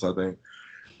business, I think.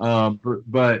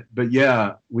 But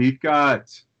yeah, we've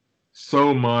got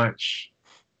so much,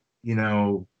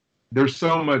 there's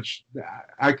so much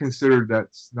I consider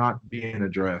that's not being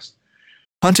addressed.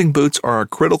 Hunting boots are a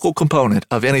critical component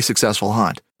of any successful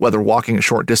hunt. Whether walking a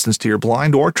short distance to your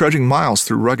blind or trudging miles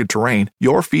through rugged terrain,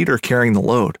 your feet are carrying the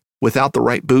load. Without the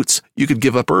right boots, you could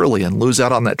give up early and lose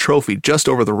out on that trophy just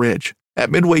over the ridge. At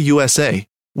Midway USA,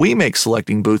 we make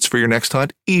selecting boots for your next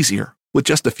hunt easier. With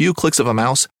just a few clicks of a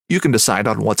mouse, you can decide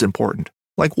on what's important,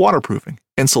 like waterproofing,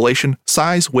 insulation,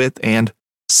 size, width, and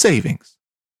savings.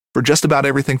 For just about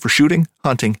everything for shooting,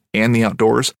 hunting, and the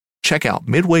outdoors, check out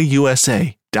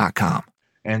MidwayUSA.com.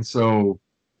 And so,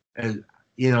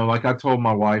 like I told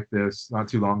my wife this not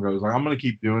too long ago, I was like, I'm going to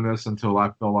keep doing this until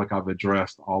I feel like I've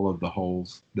addressed all of the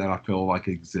holes that I feel like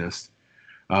exist.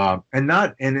 And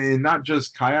not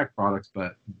just kayak products,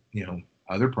 but,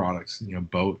 other products,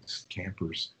 boats,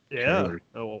 campers. Yeah. Trailers.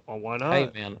 Oh, why not?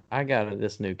 Hey, man, I got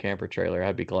this new camper trailer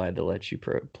I'd be glad to let you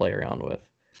play around with.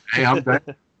 Hey, I'm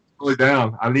really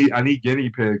down. I need guinea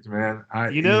pigs, man.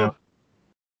 I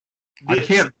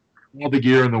can't all the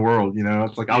gear in the world,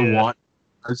 It's like I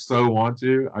so want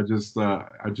to.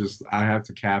 I have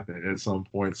to cap it at some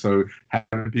point. So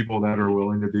having people that are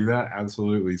willing to do that,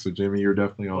 absolutely. So Jimmy, you're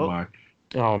definitely on my.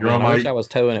 Oh man, I wish I was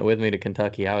towing it with me to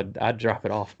Kentucky. I'd drop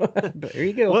it off. There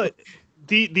you go. What?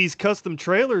 These custom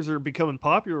trailers are becoming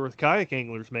popular with kayak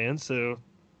anglers, man. So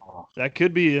that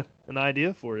could be an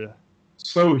idea for you.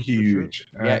 So huge.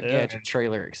 Sure. Yeah,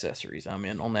 trailer accessories. I'm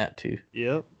in on that too.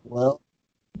 Yep. Well,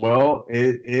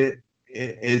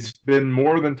 it's been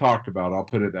more than talked about. I'll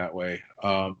put it that way,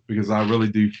 because I really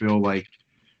do feel like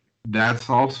that's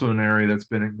also an area that's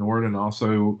been ignored, and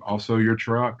also your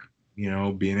truck.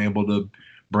 Being able to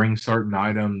bring certain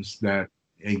items that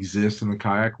exist in the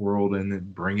kayak world and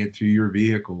then bring it to your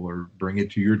vehicle or bring it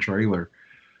to your trailer.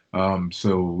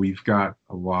 So we've got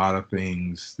a lot of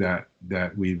things that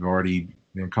we've already,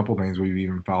 a couple things we've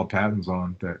even filed patents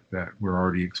on that we're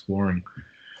already exploring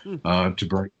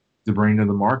to bring to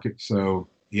the market. So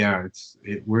yeah,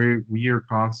 we are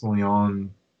constantly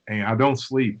on. And I don't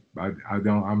sleep. I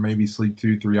don't. I maybe sleep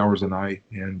 2-3 hours a night,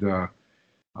 and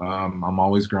I'm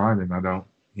always grinding. I don't.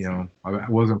 I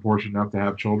wasn't fortunate enough to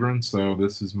have children, so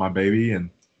this is my baby, and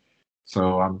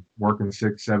so I'm working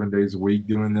 6-7 days a week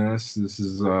doing this. This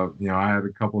is, I had a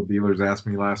couple of dealers ask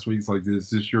me last week, it's like, is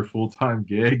this your full-time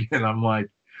gig? And I'm like,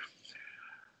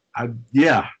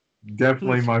 yeah,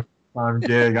 definitely my full-time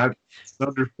gig. It's an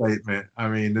understatement. I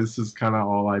mean, this is kind of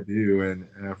all I do. And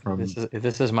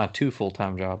this is my 2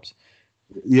 full-time jobs.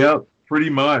 Yep, pretty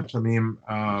much. I mean,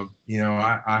 I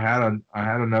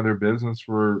had another business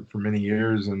for many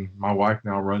years, and my wife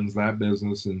now runs that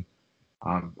business, and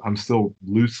I'm still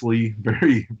very,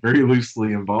 very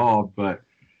loosely involved, but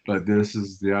this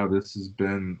has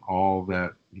been all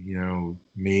that,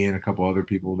 me and a couple other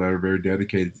people that are very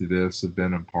dedicated to this have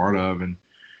been a part of, and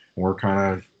we're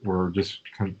just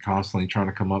constantly trying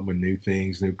to come up with new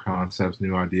things, new concepts,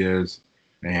 new ideas,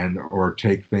 or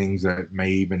take things that may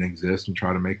even exist and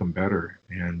try to make them better.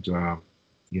 And,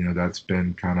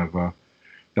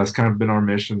 that's kind of been our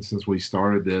mission since we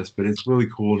started this, but it's really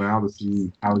cool now to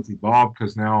see how it's evolved,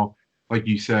 because now, like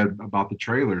you said about the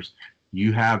trailers,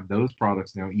 you have those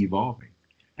products now evolving,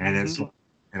 and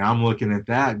and I'm looking at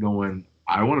that going,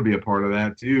 I want to be a part of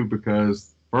that too,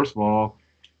 because first of all,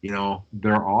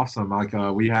 they're awesome. Like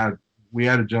we had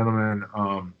a gentleman,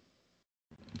 and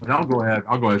I'll go ahead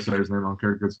and say his name. I don't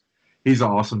care, because he's an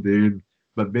awesome dude.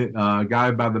 But a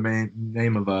guy by the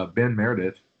name of Ben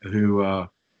Meredith, who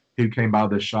came by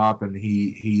the shop, and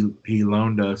he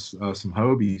loaned us some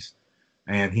Hobies,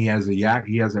 and he has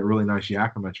that really nice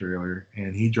Yakima trailer,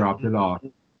 and he dropped it off.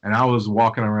 And I was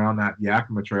walking around that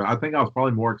Yakima trailer. I think I was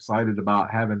probably more excited about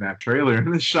having that trailer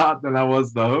in the shop than I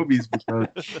was the Hobies,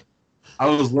 because I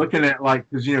was looking at, like,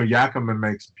 because Yakima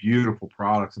makes beautiful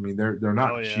products. I mean, they're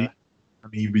not cheap. I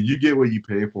mean, but you get what you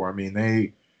pay for. I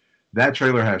mean, that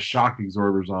trailer has shock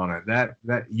absorbers on it.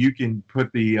 That you can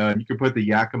put the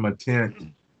Yakima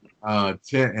tent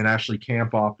and actually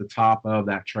camp off the top of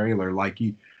that trailer.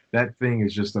 That thing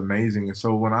is just amazing. And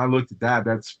so when I looked at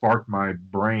that sparked my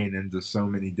brain into so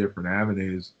many different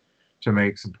avenues to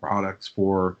make some products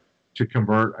to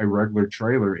convert a regular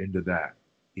trailer into that.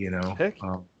 Heck,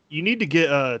 you need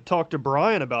to talk to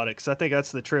Brian about it, because I think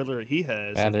that's the trailer that he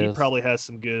has. He probably has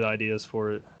some good ideas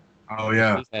for it. Oh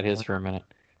yeah, he's had his for a minute.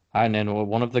 And then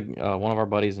one of our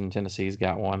buddies in Tennessee's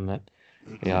got one that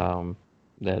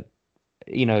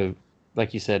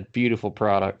like you said, beautiful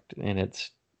product, and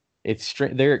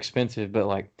they're expensive, but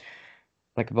like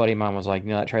a buddy of mine was like,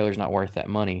 that trailer's not worth that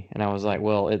money. And I was like,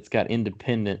 well, it's got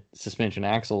independent suspension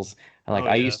axles. And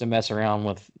I used to mess around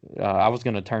with, I was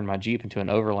going to turn my Jeep into an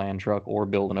overland truck or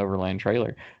build an overland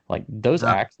trailer. Like those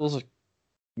axles,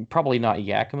 probably not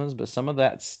Yakimas, but some of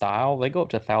that style, they go up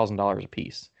to $1,000 a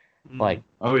piece.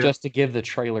 Just to give the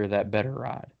trailer that better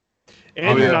ride.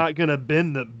 And you're not going to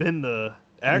bend the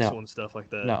axle and stuff like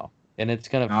that. No. And it's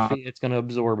gonna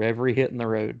absorb every hit in the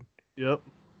road. Yep.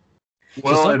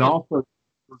 Well, and also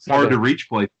it's hard to reach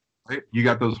places. Right? You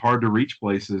got those hard to reach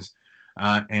places,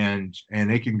 and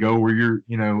it can go where you're,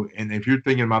 and if you're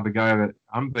thinking about the guy that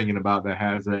I'm thinking about that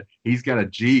has it, he's got a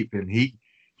Jeep, and he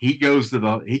goes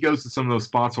to some of those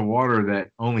spots of water that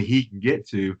only he can get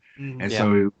to, and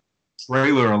so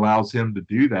trailer allows him to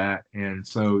do that. And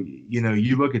so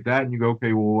you look at that and you go,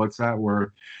 okay, well, what's that worth?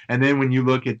 And then when you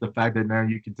look at the fact that now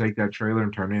you can take that trailer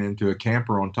and turn it into a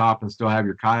camper on top and still have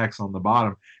your kayaks on the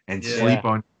bottom and sleep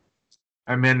on.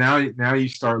 I mean, now you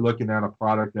start looking at a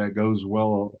product that goes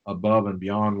well above and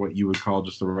beyond what you would call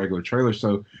just a regular trailer.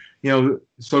 So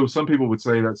so some people would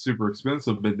say that's super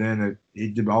expensive, but then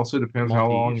it also depends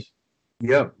how long.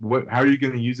 Yep. How are you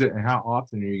going to use it, and how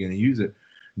often are you going to use it?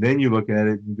 Then you look at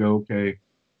it and go, okay,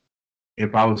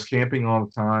 if I was camping all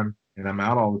the time and I'm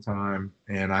out all the time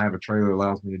and I have a trailer that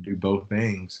allows me to do both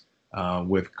things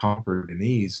with comfort and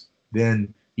ease,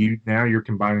 then you're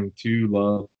combining two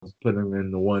loves, putting them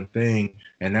into one thing,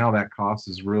 and now that cost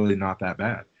is really not that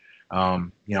bad. I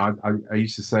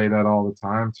used to say that all the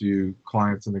time to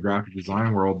clients in the graphic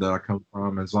design world that I come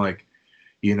from, is like,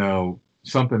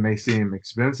 something may seem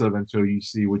expensive until you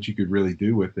see what you could really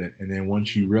do with it. And then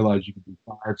once you realize you can do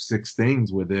 5-6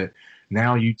 things with it,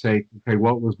 now you take, okay,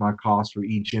 what was my cost for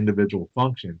each individual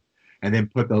function? And then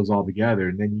put those all together.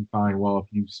 And then you find, well, if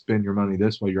you spend your money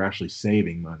this way, you're actually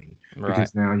saving money. Right.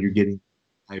 Because now you're getting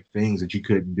 5 things that you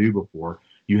couldn't do before.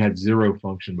 You had 0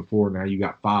 function before, now you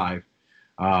got 5.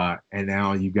 and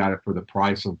now you got it for the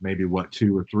price of maybe what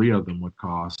 2 or 3 of them would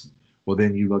cost. Well,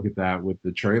 then you look at that with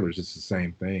the trailers, it's the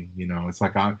same thing. It's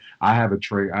like I have a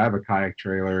kayak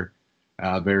trailer,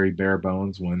 very bare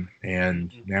bones one,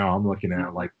 and now I'm looking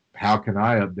at like, how can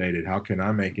I update it? How can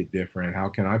I make it different? How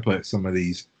can I put some of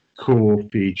these cool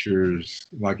features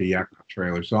like a Yakima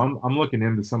trailer? So I'm looking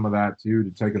into some of that too,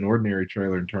 to take an ordinary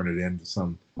trailer and turn it into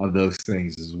some of those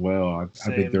things as well.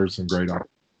 I think there's some great options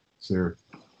there.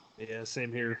 Yeah,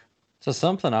 same here. So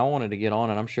something I wanted to get on,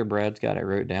 and I'm sure Brad's got it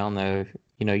wrote down though.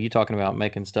 You talking about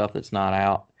making stuff that's not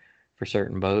out for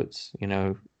certain boats.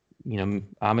 I'm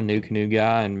a new canoe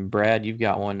guy, and Brad, you've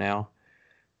got one now.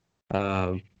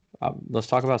 Let's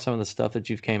talk about some of the stuff that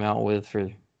you've came out with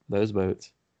for those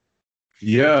boats.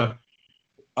 Yeah.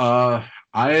 I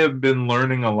have been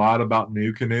learning a lot about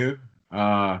NuCanoe.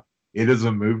 It is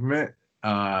a movement.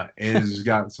 It has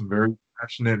got some very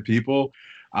passionate people.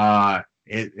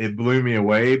 It blew me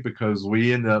away because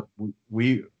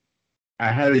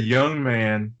I had a young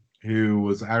man who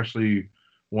was actually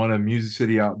one of Music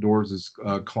City Outdoors'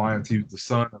 clients. He was the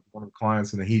son of one of the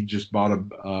clients, and he just bought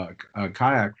a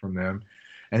kayak from them.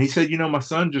 And he said, my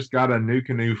son just got a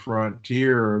NuCanoe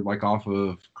Frontier, like off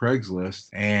of Craigslist,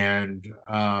 and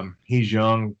he's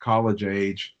young, college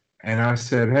age. And I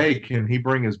said, hey, can he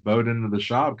bring his boat into the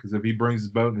shop? Because if he brings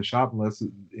his boat in the shop,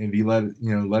 if he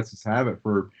lets us have it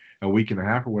for a week and a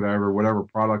half or whatever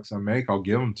products I make, I'll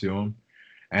give them to him.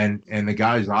 And the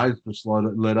guy's eyes just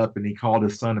lit up, and he called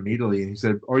his son immediately, and he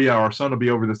said, oh yeah, our son will be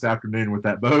over this afternoon with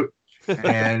that boat.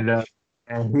 And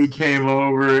he came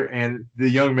over, and the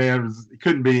young man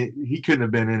couldn't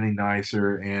have been any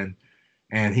nicer.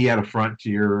 And he had a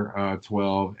Frontier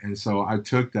 12. And so I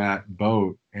took that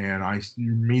boat, and I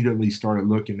immediately started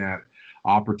looking at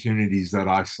opportunities that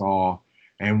I saw.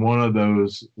 And one of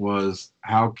those was,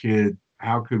 how could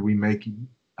we make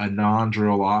a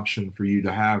non-drill option for you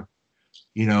to have,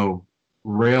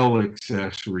 rail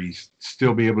accessories,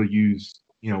 still be able to use,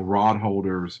 rod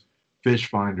holders, fish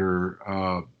finder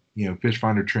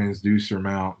transducer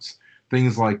mounts,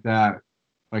 things like that.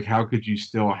 Like, how could you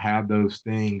still have those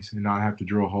things and not have to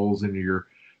drill holes into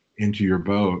your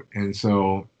boat? And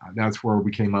so that's where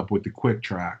we came up with the Quick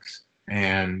Tracks.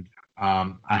 And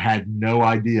I had no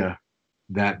idea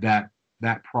that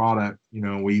product,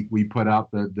 we put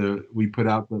out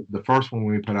the first one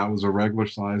we put out was a regular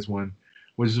size one,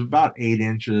 which is about 8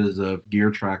 inches of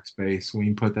gear track space.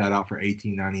 We put that out for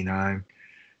 $18.99.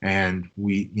 And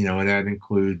that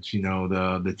includes,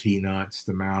 the T-nuts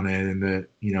to mount it, and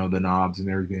the knobs and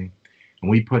everything.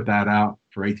 And we put that out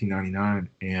for $18.99.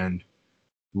 And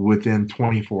within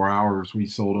 24 hours, we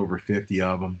sold over 50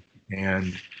 of them.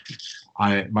 And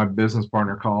my business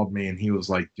partner called me, and he was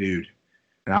like, dude.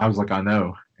 And I was like, I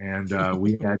know. And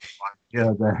we had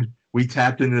that we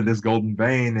tapped into this golden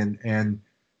vein.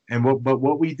 But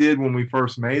what we did when we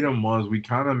first made them was we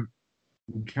kind of,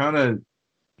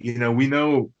 we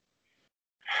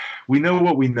know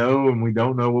what we know, and we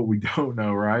don't know what we don't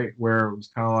know, right? Where it was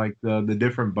kind of like the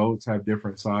different boats have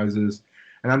different sizes.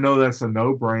 And I know that's a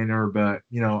no-brainer, but,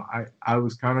 I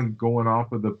was kind of going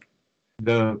off of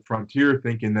the Frontier,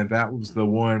 thinking that was the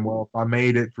one. Well, if I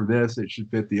made it for this, it should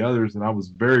fit the others. And I was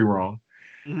very wrong.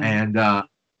 Mm-hmm. And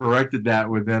corrected that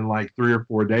within like 3 or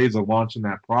 4 days of launching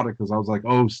that product, because I was like,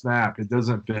 oh, snap, it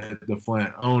doesn't fit the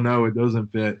Flint. Oh, no, it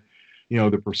doesn't fit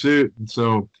the Pursuit. And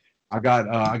so I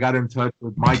got in touch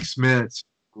with Mike Smith.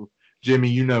 Jimmy,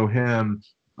 you know him.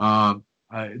 I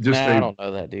don't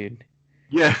know that dude.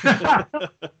 Yeah.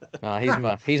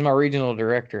 He's my regional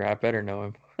director. I better know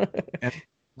him. And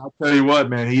I'll tell you what,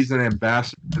 man, he's an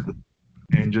ambassador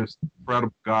and just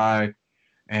incredible guy.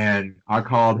 And I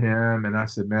called him and I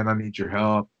said, man, I need your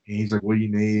help. And he's like, what do you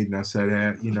need? And I said,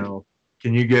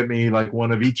 can you get me like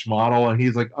one of each model? And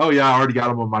he's like, oh yeah, I already got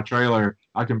them on my trailer.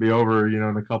 I can be over,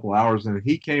 in a couple hours. And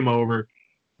he came over,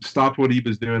 stopped what he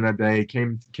was doing that day,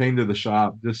 came to the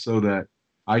shop just so that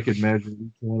I could measure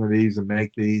each one of these and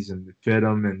make these and fit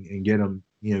them and get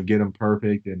them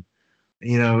perfect. And,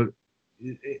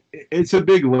 it's a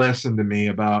big lesson to me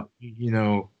about,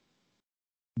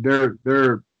 there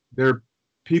are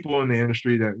people in the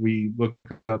industry that we look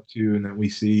up to and that we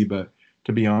see, but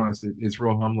to be honest, it's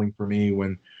real humbling for me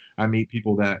when I meet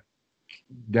people that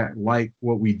like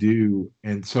what we do,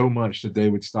 and so much that they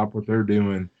would stop what they're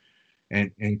doing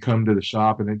and come to the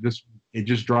shop. And it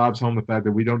just drives home the fact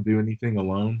that we don't do anything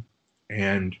alone.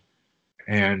 And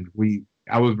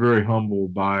I was very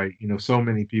humbled by, so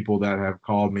many people that have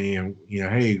called me and,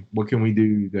 hey, what can we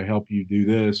do to help you do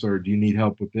this? Or do you need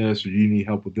help with this? Or do you need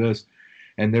help with this?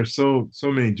 And there's so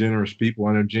many generous people.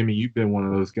 I know, Jimmy, you've been one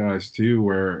of those guys too,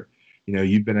 where,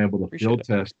 you've been able to field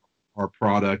test our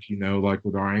product, like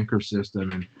with our anchor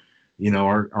system, and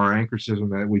our anchor system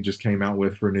that we just came out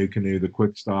with for NuCanoe, the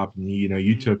quick stop, and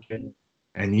you took it,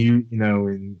 and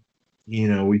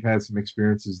we've had some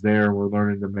experiences there. We're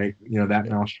learning to make that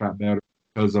mousetrap better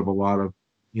because of a lot of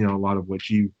what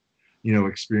you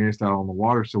experienced out on the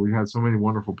water. So we've had so many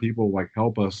wonderful people like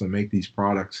help us and make these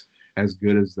products as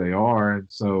good as they are, and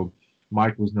so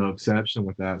Mike was no exception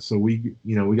with that. So we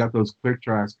got those quick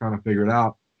tracks kind of figured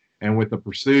out, and with the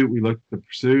Pursuit, we looked at the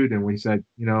Pursuit and we said,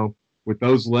 with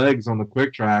those legs on the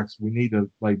quick tracks, we need to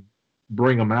like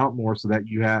bring them out more so that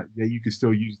you could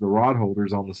still use the rod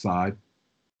holders on the side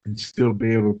and still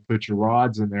be able to put your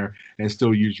rods in there and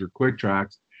still use your quick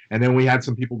tracks. And then we had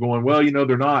some people going, well,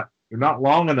 they're not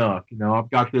long enough. I've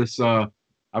got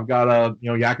a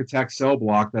Yak Attack cell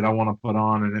block that I want to put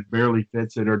on, and it barely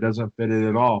fits it or doesn't fit it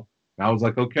at all. And I was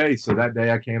like, okay. So that day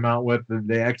I came out with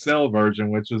the XL version,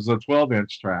 which is a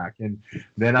 12-inch track. And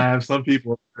then I have some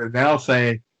people now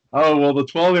saying, oh, well, the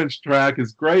 12-inch track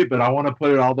is great, but I want to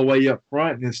put it all the way up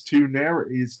front, and it's too narrow.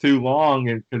 It's too long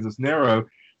because it's narrow.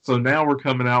 So now we're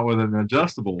coming out with an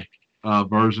adjustable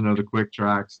version of the quick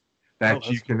tracks that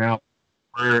you can now.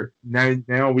 Where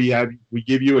now we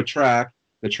give you a track.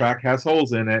 The track has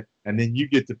holes in it, and then you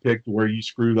get to pick where you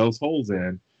screw those holes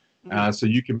in. So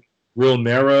you can real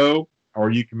narrow, or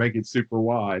you can make it super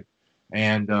wide.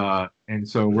 And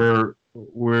so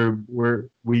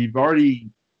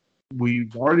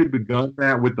we've already begun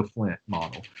that with the Flint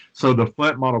model. So the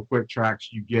Flint model quick tracks,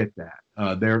 you get that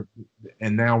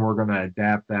and now we're going to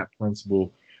adapt that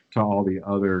principle to all the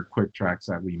other quick tracks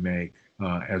that we make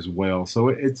as well. So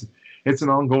it's an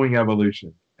ongoing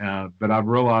evolution, but I've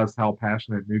realized how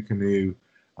passionate NuCanoe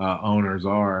owners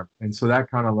are, and so that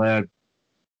kind of led,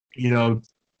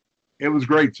 it was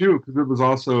great too, because it was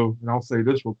also, and I'll say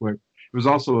this real quick, it was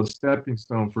also a stepping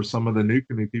stone for some of the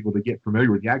NuCanoe people to get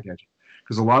familiar with Yak Gadget.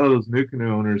 Because a lot of those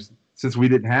NuCanoe owners, since we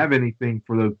didn't have anything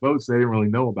for those boats, they didn't really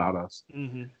know about us.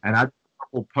 Mm-hmm. And I did a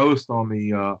couple posts on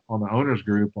the owners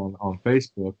group on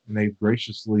Facebook, and they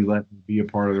graciously let me be a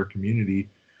part of their community.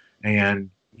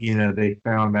 And they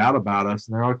found out about us,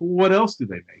 and they're like, well, what else do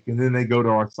they make? And then they go to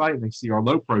our site and they see our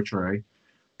Low Pro tray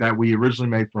that we originally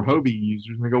made for Hobie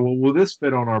users, and they go, well, will this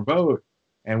fit on our boat?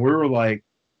 And we were like,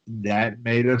 that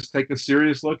made us take a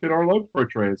serious look at our Low Pro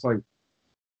tray. It's like,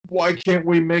 why can't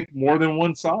we make more than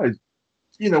one size?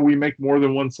 We make more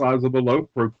than one size of the Low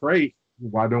Pro crate.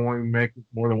 Why don't we make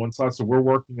more than one size? So we're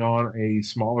working on a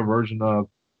smaller version of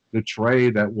the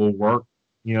tray that will work,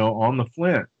 on the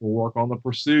Flint. We'll work on the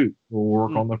Pursuit. We'll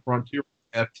work on the Frontier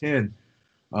F10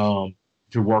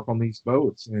 to work on these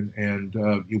boats. And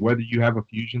whether you have a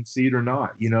fusion seat or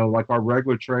not, like our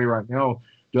regular tray right now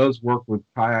does work with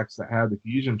kayaks that have the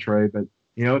fusion tray, but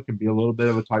it can be a little bit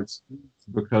of a tight squeeze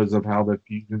because of how the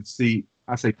fusion seat,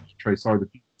 the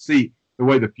fusion seat, the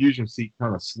way the fusion seat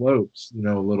kind of slopes,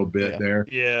 a little bit there.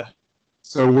 Yeah.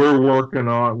 So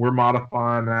we're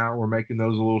modifying that. We're making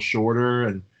those a little shorter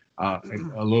and a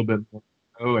little bit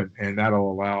more, and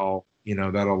that'll allow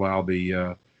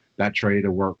the that tray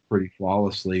to work pretty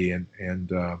flawlessly and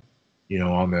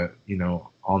on the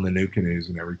NuCanoes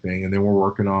and everything. And then we're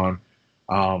working on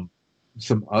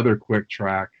some other quick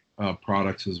track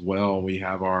products as well. We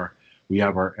have our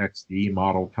XD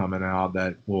model coming out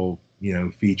that will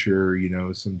feature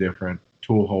some different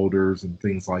tool holders and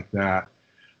things like that.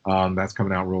 That's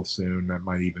coming out real soon. That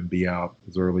might even be out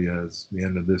as early as the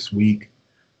end of this week.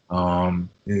 And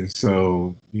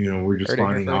so we're just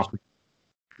finding opportunities.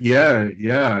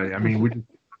 Yeah. I mean, we're just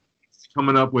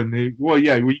coming up with new. Well,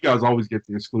 yeah, you guys always get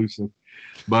the exclusive,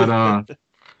 but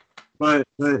But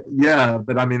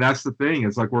I mean, that's the thing.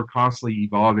 It's like we're constantly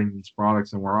evolving these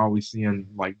products, and we're always seeing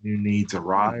like new needs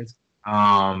arise.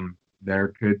 There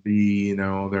could be,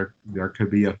 there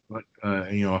could be a foot,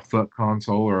 a foot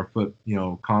console or a foot,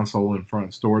 console in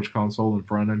front, storage console in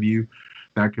front of you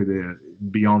that could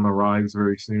be on the rise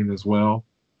very soon as well.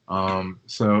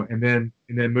 So, and then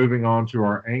moving on to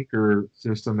our anchor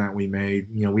system that we made,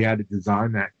 we had to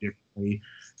design that differently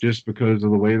just because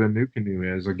of the way the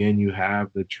NuCanoe is. Again, you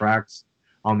have the tracks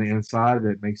on the inside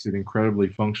that makes it incredibly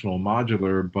functional and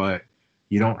modular, but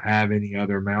you don't have any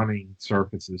other mounting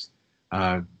surfaces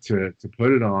to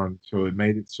put it on. So it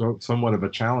made it somewhat of a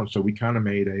challenge. So we kind of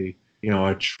made a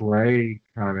tray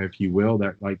kind of, if you will,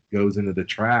 that like goes into the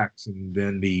tracks, and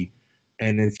then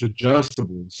and it's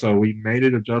adjustable. So we made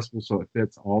it adjustable so it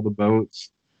fits all the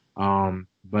boats.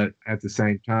 But at the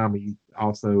same time, we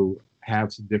also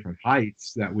have some different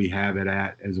heights that we have it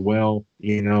at as well.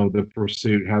 The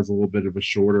Pursuit has a little bit of a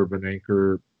shorter of an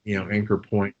anchor, anchor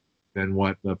point than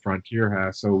what the Frontier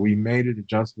has. So we made it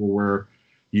adjustable where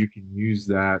you can use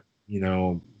that,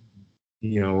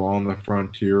 on the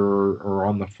Frontier or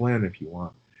on the Flint if you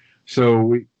want.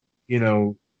 So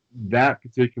that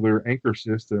particular anchor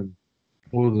system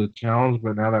was a challenge,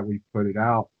 but now that we've put it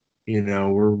out,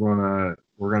 we're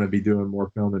gonna be doing more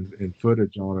film and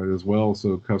footage on it as well,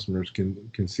 so customers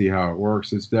can see how it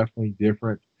works. It's definitely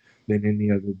different than any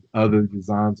other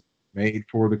designs made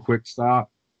for the quick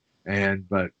stop,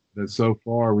 but so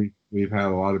far we've had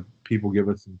a lot of people give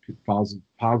us some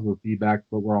positive feedback,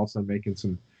 but we're also making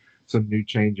some new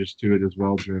changes to it as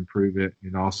well to improve it,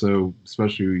 and also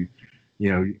especially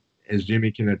as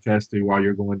Jimmy can attest to while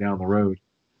you're going down the road.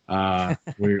 Yeah.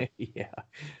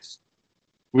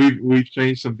 We've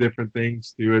changed some different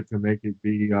things to it to make it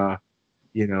be,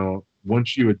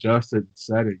 once you adjust it and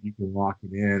set it, you can lock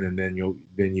it in, and then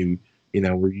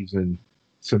we're using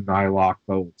some nylock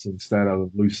bolts instead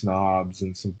of loose knobs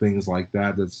and some things like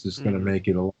that. That's just going to make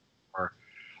it a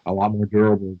lot more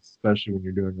durable, especially when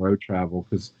you're doing road travel,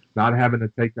 because not having to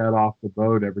take that off the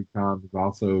boat every time is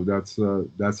also that's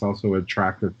also an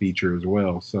attractive feature as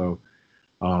well. So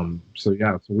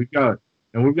we've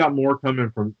got more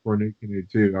coming for NuCanoe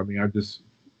too. I mean,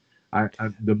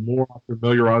 the more I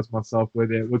familiarize myself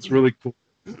with it, what's really cool,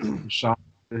 the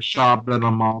shop that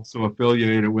I'm also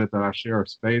affiliated with, that I share a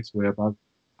space with,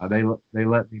 they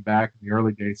let me back in the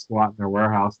early days squat in their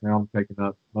warehouse. Now I'm taking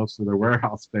up most of their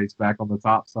warehouse space back on the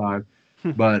top side,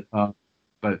 but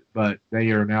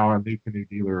they are now a NuCanoe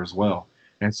dealer as well,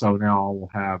 and so now I will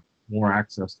have more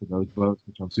access to those boats,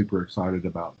 which I'm super excited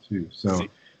about too. So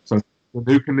the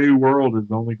NuCanoe world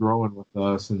is only growing with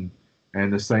us, and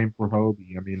the same for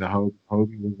Hobie. I mean, the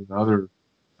Hobie was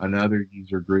another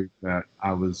user group that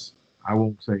I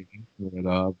won't say ignorant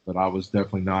of, but I was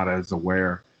definitely not as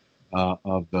aware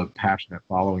of the passionate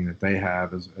following that they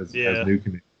have as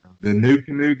NuCanoe. The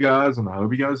NuCanoe guys and the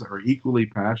Hobie guys are equally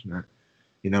passionate,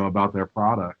 about their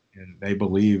product, and they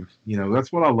believe,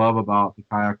 that's what I love about the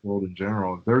kayak world in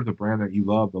general. If there's a brand that you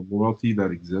love, the loyalty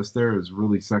that exists there is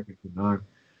really second to none.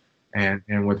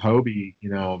 And with Hobie,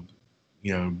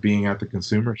 being at the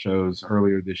consumer shows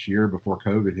earlier this year before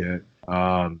COVID hit,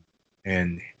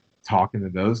 and talking to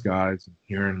those guys and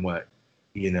hearing what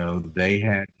they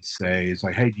had to say, it's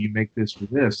like, hey, do you make this for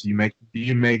this? Do you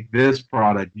make this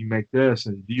product? Do you make this?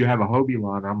 And do you have a Hobie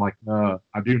line? I'm like,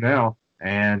 I do now,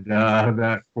 and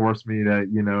that forced me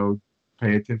to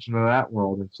pay attention to that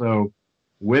world. And so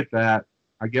with that,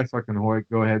 I guess I can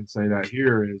go ahead and say that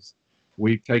here is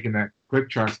we've taken that Quick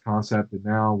Tracks concept, and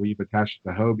now we've attached it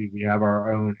to Hobie. We have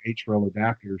our own H-rail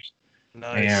adapters.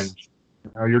 Nice. And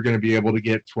now you're going to be able to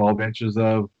get 12 inches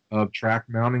of track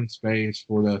mounting space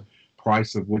for the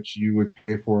price of which you would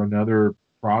pay for another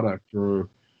product or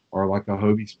like a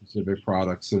Hobie specific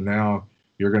product. So now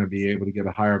you're going to be able to get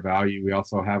a higher value. We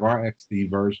also have our XD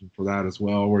version for that as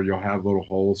well, where you'll have little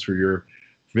holes for your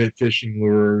fishing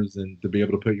lures and to be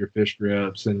able to put your fish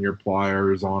grips and your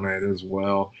pliers on it, as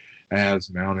well as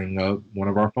mounting up one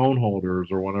of our phone holders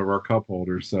or one of our cup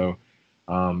holders. So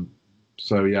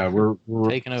yeah, we're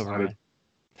taking over.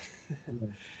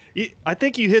 I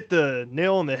think you hit the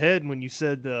nail on the head when you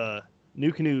said the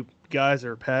NuCanoe guys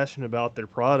are passionate about their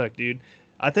product, dude.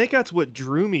 I think that's what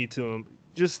drew me to them.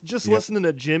 Just listening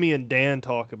to Jimmy and Dan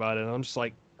talk about it, I'm just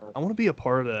like, I want to be a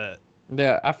part of that.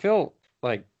 Yeah, I feel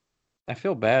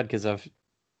bad because I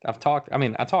talk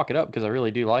it up because I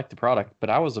really do like the product, but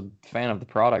I was a fan of the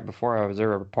product before I was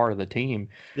ever a part of the team.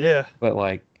 Yeah. But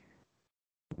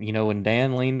when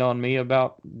Dan leaned on me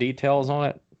about details on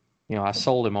it, I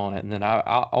sold him on it, and then I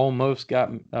almost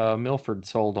got Milford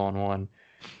sold on one,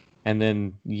 and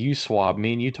then you swapped,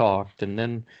 me and you talked, and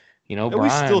then and we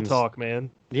still talk, man.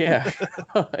 Yeah,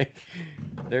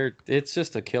 it's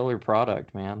just a killer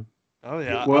product, man. Oh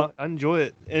yeah, well, I enjoy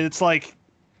it. And it's like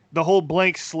the whole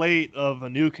blank slate of a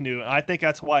NuCanoe. I think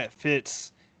that's why it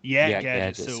fits Yak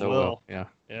Gadget so well. Yeah.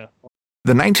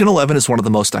 The 1911 is one of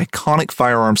the most iconic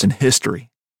firearms in history.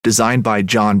 Designed by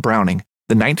John Browning,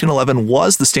 the 1911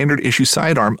 was the standard issue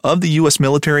sidearm of the U.S.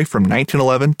 military from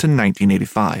 1911 to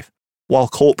 1985. While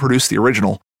Colt produced the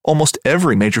original, almost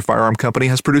every major firearm company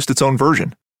has produced its own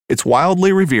version. It's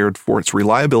wildly revered for its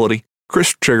reliability,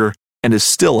 crisp trigger, and is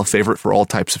still a favorite for all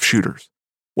types of shooters.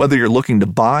 Whether you're looking to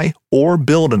buy or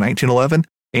build a 1911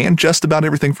 and just about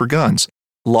everything for guns,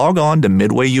 log on to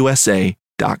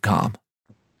midwayusa.com.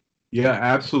 Yeah,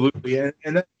 absolutely.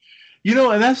 And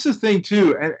that's the thing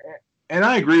too. And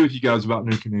I agree with you guys about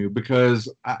NuCanoe because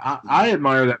I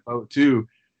admire that boat too.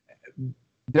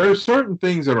 There are certain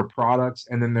things that are products,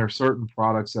 and then there are certain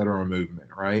products that are a movement,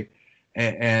 right?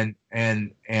 And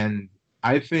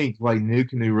I think like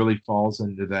NuCanoe really falls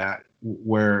into that,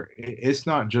 where it's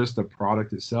not just the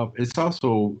product itself. It's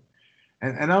also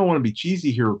and I don't want to be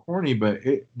cheesy here or corny, but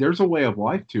there's a way of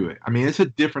life to it. I mean, it's a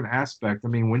different aspect. I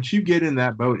mean, once you get in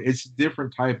that boat, it's a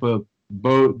different type of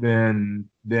boat than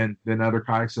other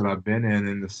kayaks that I've been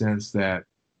in the sense that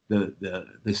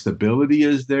the stability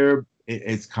is there.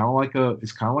 It's kind of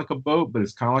like a boat, but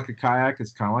it's kind of like a kayak.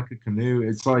 It's kind of like a canoe.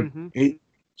 It's like it's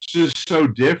just so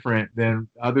different than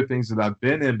other things that I've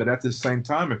been in. But at the same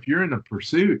time, if you're in a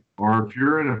Pursuit or if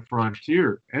you're in a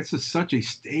Frontier, it's such a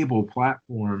stable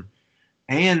platform.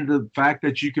 And the fact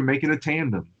that you can make it a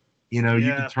tandem, you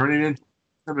can turn it into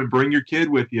and bring your kid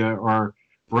with you, or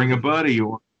bring a buddy,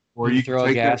 or you throw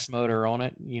a gas motor on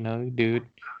it, dude.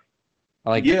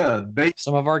 Like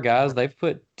some of our guys, they've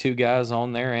put 2 guys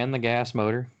on there and the gas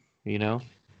motor. You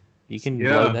can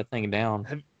load that thing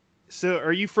down. So,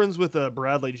 are you friends with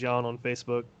Bradley John on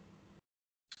Facebook?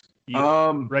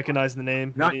 You recognize the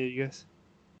name? Not, any of you guys?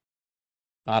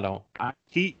 I don't.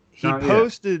 He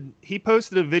posted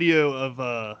a video of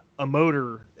a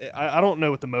motor. I don't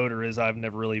know what the motor is. I've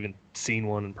never really even seen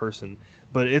one in person,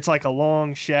 but it's like a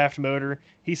long shaft motor.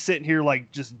 He's sitting here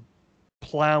like just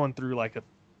plowing through like a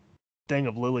thing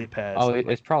of lily pads. Oh,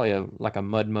 it's probably a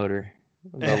mud motor.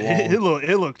 It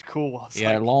looked cool.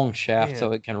 Yeah, like, long shaft, man.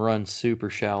 So it can run super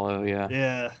shallow.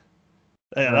 Yeah,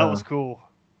 that was cool.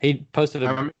 He posted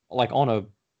it like on a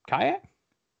kayak.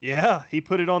 Yeah, he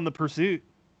put it on the Pursuit.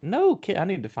 No kid, I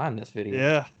need to find this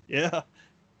video. Yeah,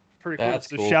 pretty cool. That's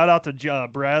so cool. Shout out to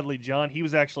Bradley John. He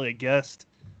was actually a guest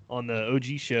on the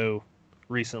OG show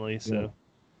recently. So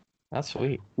that's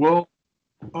sweet. Well,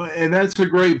 and that's a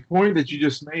great point that you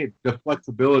just made. The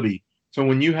flexibility. So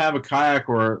when you have a kayak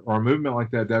or a movement like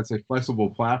that, that's a flexible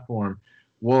platform.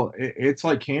 Well, it's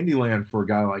like Candyland for a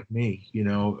guy like me.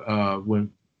 When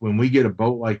we get a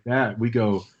boat like that, we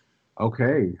go,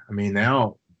 okay. I mean,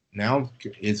 now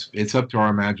it's up to our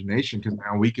imagination, because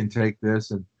now we can take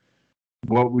this, and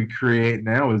what we create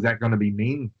now, is that going to be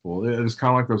meaningful? It was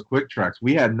kind of like those quick tracks.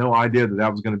 We had no idea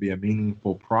that was going to be a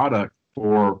meaningful product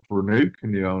for new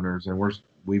canoe owners, and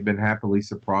we've been happily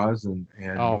surprised. And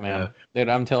oh man, dude,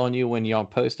 I'm telling you, when y'all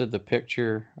posted the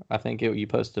picture, I think you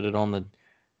posted it on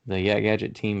the Yak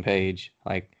Gadget team page,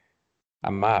 like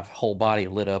my whole body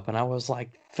lit up, and I was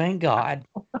like, thank God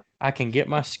I can get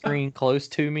my screen close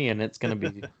to me, and it's going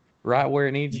to be right where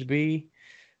it needs to be.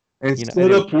 And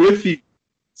stood up with you.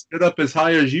 Stood up as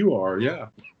high as you are, yeah.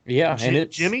 Yeah, and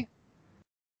it's... Jimmy?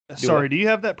 Sorry, do you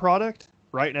have that product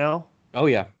right now? Oh,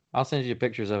 yeah. I'll send you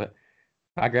pictures of it.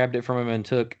 I grabbed it from him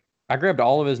and I grabbed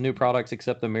all of his new products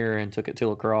except the mirror and took it to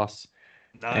lacrosse.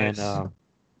 Nice. And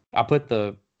I put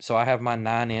so I have my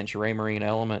 9-inch Raymarine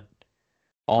Element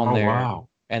on there. Wow.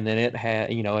 And then it had,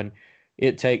 and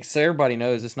it takes, so everybody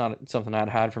knows it's not something I'd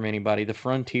hide from anybody. The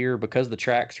Frontier, because the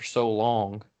tracks are so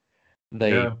long,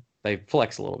 they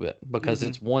flex a little bit, because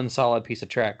it's one solid piece of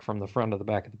track from the front to the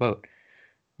back of the boat.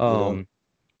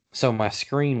 So my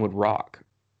screen would rock.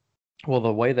 Well,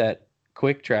 the way that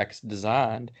Quick Track's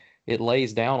designed, it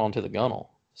lays down onto the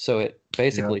gunnel, so it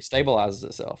basically stabilizes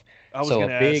itself. So a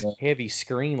big, heavy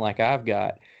screen like I've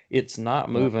got, it's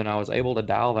not moving. I was able to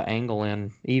dial the angle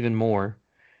in even more,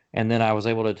 and then I was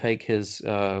able to take his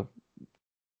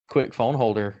quick phone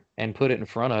holder and put it in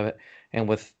front of it, and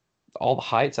with all the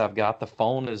heights I've got, the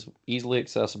phone is easily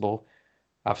accessible.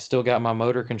 I've still got my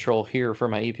motor control here for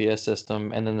my EPS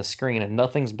system, and then the screen, and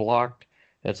nothing's blocked.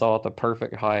 It's all at the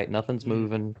perfect height. Nothing's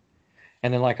moving.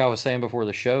 And then, like I was saying before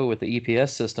the show, with the EPS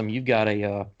system, you've got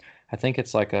I think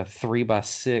it's like a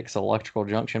 3x6 electrical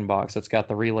junction box that's got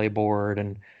the relay board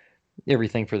and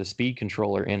everything for the speed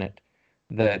controller in it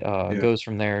that goes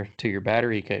from there to your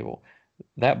battery cable.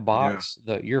 That box,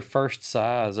 your first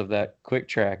size of that Quick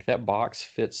Track, that box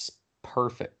fits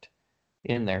perfect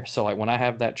in there. So like when I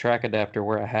have that track adapter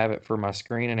where I have it for my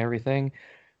screen and everything,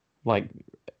 like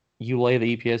you lay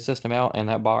the EPS system out and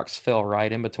that box fell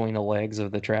right in between the legs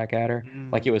of the track adder,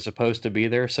 like it was supposed to be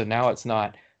there. So now it's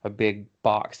not a big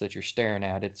box that you're staring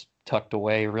at. It's tucked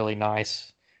away really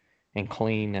nice and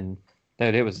clean. And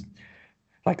it was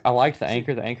like, I liked the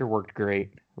anchor. The anchor worked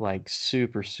great, like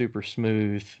super, super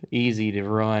smooth, easy to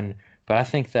run. But I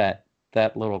think that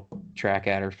little track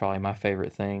adder is probably my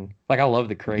favorite thing. Like I love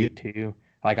the crate too.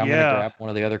 Like I'm going to grab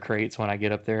one of the other crates when I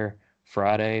get up there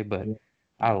Friday, but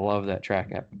I love that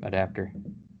track adapter.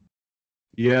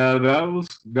 Yeah, that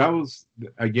was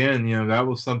again, that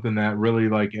was something that really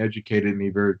like educated me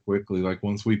very quickly. Like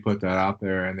once we put that out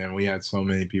there, and then we had so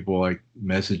many people like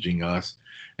messaging us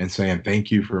and saying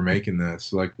thank you for making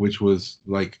this, like, which was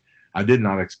like I did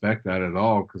not expect that at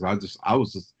all, because I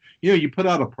was just you put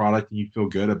out a product and you feel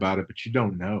good about it, but you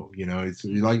don't know. It's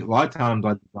like a lot of times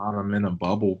I'm in a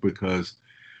bubble because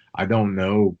I don't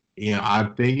know. I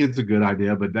think it's a good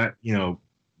idea, but that,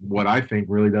 what I think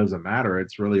really doesn't matter.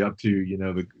 It's really up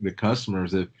to, the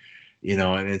customers if,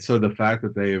 and so the fact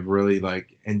that they have really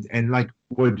like, and like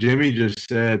what Jimmy just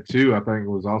said too, I think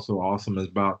was also awesome is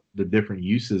about the different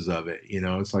uses of it.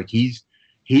 It's like he's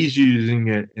using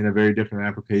it in a very different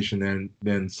application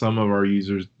than some of our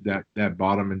users that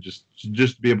bought them and just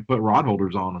be able to put rod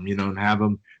holders on them, and have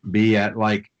them be at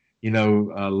like,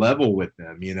 level with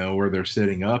them, where they're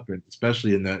sitting up, and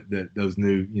especially in those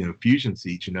new, fusion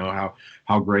seats,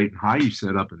 how great and high you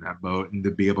set up in that boat, and to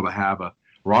be able to have a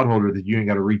rod holder that you ain't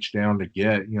got to reach down to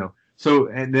get, So,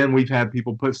 and then we've had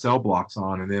people put cell blocks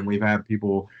on, and then we've had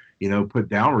people, put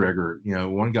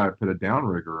downrigger. One guy put a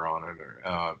downrigger on it,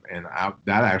 and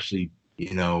that actually,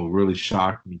 really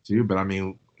shocked me too. But I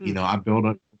mean, I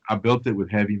built it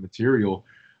with heavy material,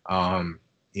 knowing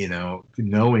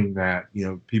that,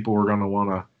 people were going to want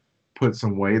to put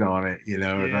some weight on it, and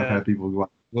I've had people like,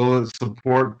 will it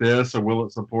support this or will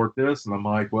it support this? And I'm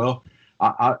like, well,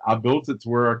 I built it to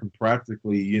where I can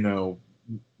practically,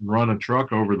 run a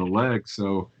truck over the leg.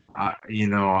 So I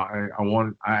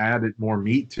added more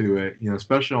meat to it,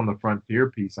 especially on the Frontier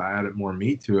piece. I added more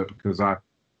meat to it because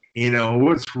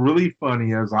what's really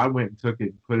funny is I went and took it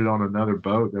and put it on another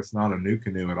boat that's not a new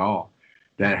canoe at all,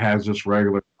 that has just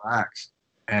regular tracks.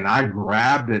 And I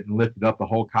grabbed it and lifted up the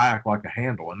whole kayak like a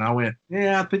handle. And I went,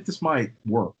 yeah, I think this might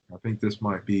work. I think this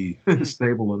might be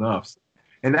stable enough.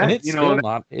 And it's still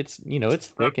not. It's it's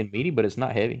thick and meaty, but it's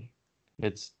not heavy.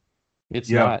 It's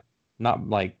not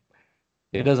like,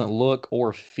 it doesn't look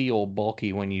or feel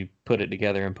bulky when you put it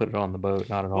together and put it on the boat.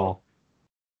 Not at all.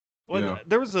 Well,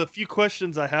 there was a few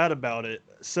questions I had about it.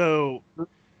 So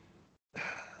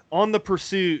on the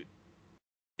Pursuit,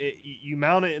 you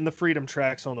mount it in the Freedom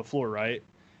tracks on the floor, right?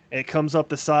 It comes up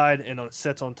the side and it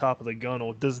sets on top of the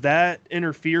gunnel. Does that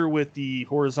interfere with the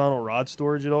horizontal rod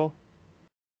storage at all?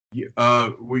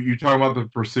 Were you talking about the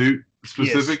Pursuit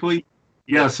specifically?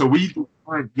 Yes. So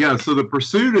the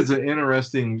Pursuit is an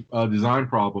interesting design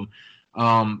problem.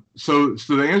 So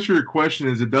to answer your question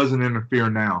is, it doesn't interfere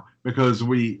now because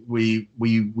we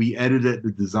edited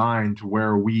the design to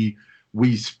where we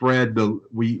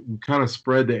kind of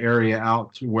spread the area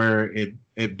out to where it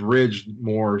bridged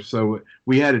more. So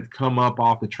we had it come up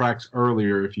off the tracks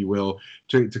earlier, if you will,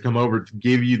 to come over to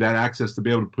give you that access to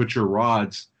be able to put your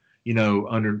rods,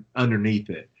 underneath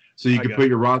it. So you can put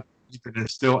your rods and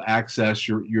still access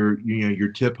your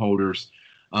tip holders.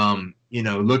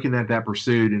 Looking at that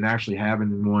Pursuit and actually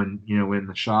having one, in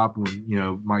the shop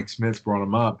when, Mike Smith brought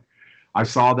them up, I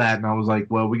saw that and I was like,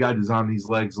 well, we got to design these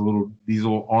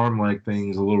little arm leg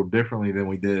things a little differently than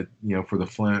we did, for the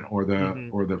Flint or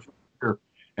the,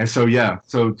 and so,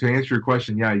 so to answer your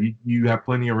question, you have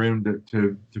plenty of room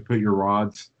to put your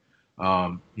rods,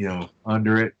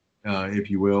 under it, if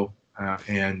you will,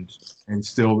 and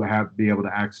still be able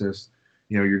to access,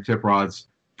 your tip rods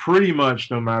pretty much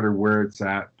no matter where it's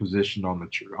at positioned on the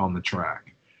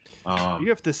track. You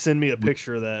have to send me a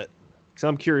picture of that because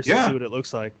I'm curious to see what it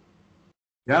looks like.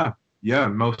 Yeah,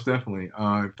 most definitely.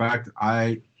 In fact,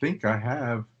 I think I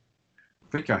have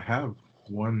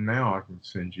one now I can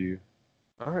send you.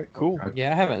 All right, cool. I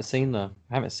haven't seen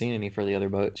any for the other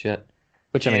boats yet.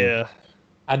 Which I mean,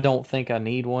 I don't think I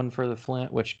need one for the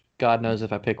Flint. Which God knows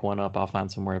if I pick one up, I'll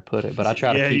find somewhere to put it. But I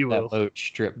try to keep that boat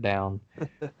stripped down.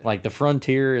 Like the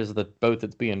Frontier is the boat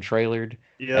that's being trailered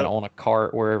and on a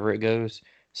cart wherever it goes.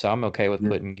 So I'm okay with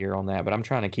putting gear on that. But I'm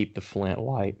trying to keep the Flint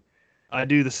light. I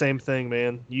do the same thing,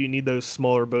 man. You need those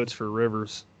smaller boats for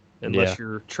rivers, unless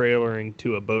you're trailering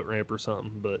to a boat ramp or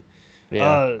something. But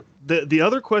the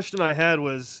other question I had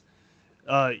was,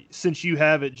 since you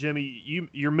have it, Jimmy,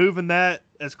 you're moving that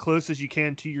as close as you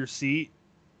can to your seat.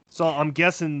 So I'm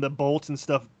guessing the bolts and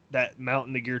stuff that mount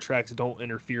in the gear tracks don't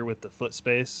interfere with the foot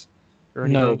space or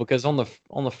anything? No, because on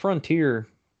the Frontier,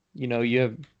 you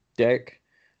have deck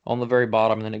on the very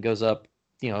bottom, and then it goes up,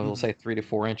 we'll say 3 to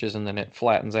 4 inches, and then it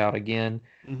flattens out again.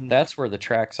 Mm-hmm. That's where the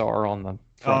tracks are on the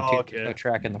Frontier. There's no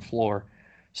track in the floor.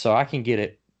 So I can get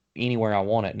it anywhere I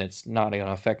want it, and it's not going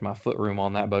to affect my foot room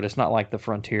on that boat. It's not like the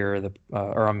Frontier or the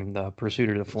Pursuit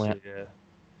or the Flint. Yeah.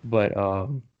 But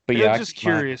I'm just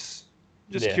curious.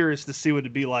 Curious to see what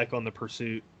it'd be like on the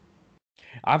Pursuit.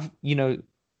 I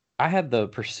had the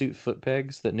Pursuit foot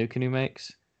pegs that New Canoe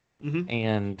makes,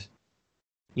 and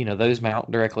those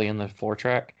mount directly in the floor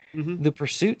track. Mm-hmm. The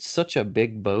Pursuit's such a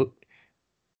big boat,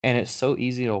 and it's so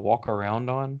easy to walk around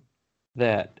on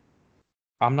that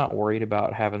I'm not worried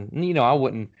about having. I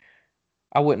wouldn't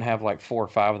have like 4 or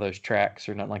 5 of those tracks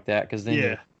or nothing like that, because then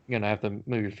you're gonna have to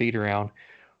move your feet around.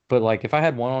 But like if I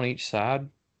had one on each side,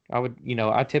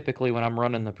 I typically, when I'm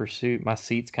running the Pursuit, my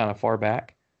seat's kind of far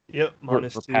back. Yep, mine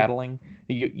is for too. paddling.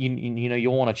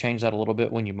 You'll want to change that a little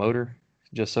bit when you motor,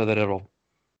 just so that it'll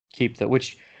keep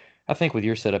which I think with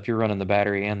your setup, you're running the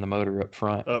battery and the motor up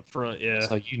front. Up front, yeah.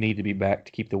 So you need to be back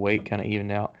to keep the weight kind of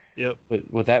evened out. Yep.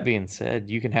 But with that being said,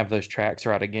 you can have those tracks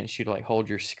right against you to like hold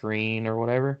your screen or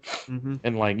whatever. Mm-hmm.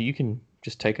 And like you can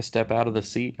just take a step out of the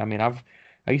seat. I mean,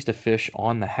 I used to fish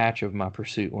on the hatch of my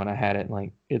Pursuit when I had it.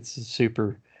 Like it's a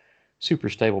super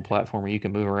stable platform where you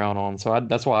can move around on. So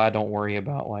that's why I don't worry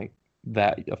about like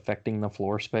that affecting the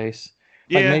floor space.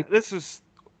 Yeah, this is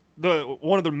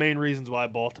one of the main reasons why I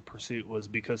bought the Pursuit was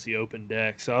because the open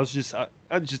deck. So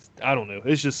I don't know.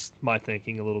 It's just my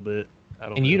thinking a little bit.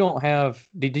 And you don't have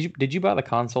did you buy the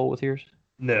console with yours?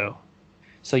 No.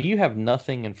 So you have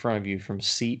nothing in front of you from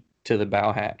seat to the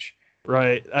bow hatch.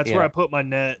 Right. That's where I put my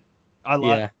net.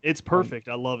 It's perfect.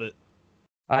 I love it.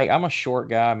 I'm a short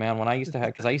guy, man. When I used to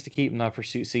because I used to keep my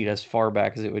Pursuit seat as far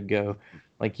back as it would go.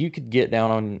 Like I could get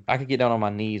down on my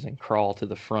knees and crawl to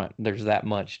the front. There's that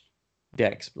much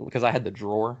decks because I had the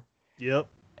drawer. Yep.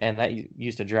 And that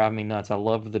used to drive me nuts. I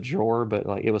loved the drawer, but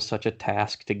like it was such a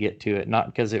task to get to it. Not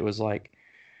because it was like,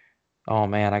 oh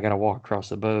man, I gotta walk across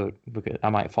the boat because I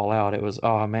might fall out. It was,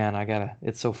 oh man,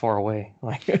 it's so far away.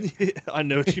 Like I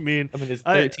know what you mean. I mean, it's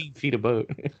 13 feet of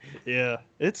boat. Yeah,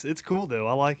 it's cool though.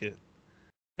 I like it.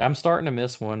 I'm starting to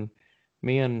miss one.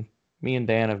 Me and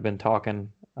Dan have been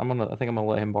talking. I think I'm gonna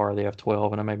let him borrow the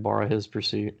F12, and I may borrow his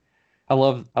Pursuit. I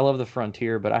love the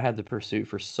Frontier, but I had the Pursuit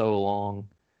for so long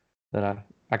that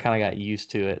I kind of got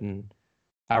used to it, and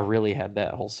I really had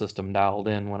that whole system dialed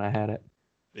in when I had it.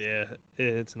 Yeah,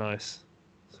 it's nice.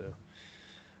 So,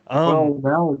 well,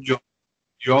 now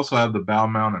you also have the bow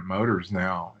mounted motors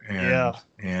now,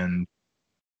 and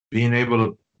being able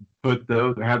to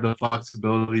have the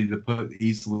flexibility to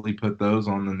easily put those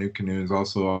on the NuCanoe has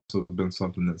also been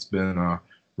something that's been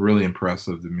really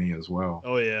impressive to me as well.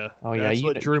 Oh yeah. That's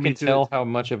what drew me to tell how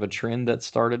much of a trend that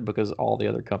started because all the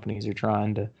other companies are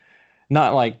trying to,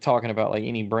 not like talking about like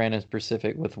any brand in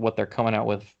specific with what they're coming out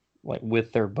with like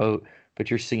with their boat, but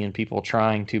you're seeing people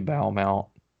trying to bow mount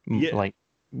like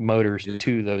motors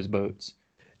to those boats,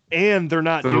 and they're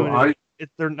not doing it.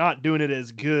 They're not doing it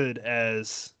as good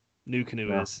as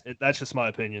NuCanoe is. That's just my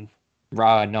opinion.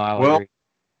 Right? No, I agree.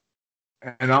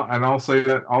 And I'll say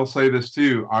that I'll say this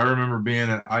too. I remember being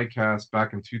at ICAST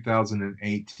back in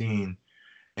 2018,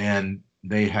 and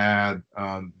they had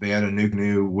a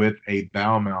NuCanoe with a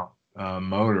bow mount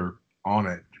motor on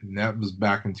it, and that was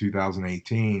back in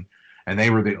 2018. And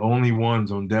they were the only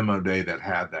ones on demo day that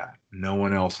had that. No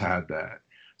one else had that.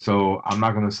 So I'm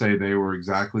not going to say they were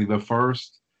exactly the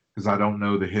first because I don't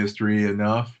know the history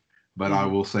enough. But I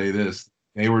will say this: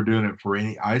 they were doing it for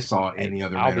any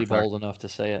other. I'll be bold enough to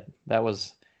say it. That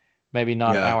was maybe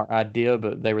not our idea,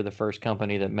 but they were the first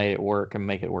company that made it work and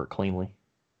make it work cleanly.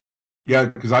 Yeah,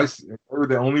 because they were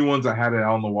the only ones that had it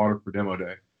out on the water for demo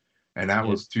day, and that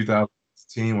was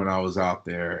 2016 when I was out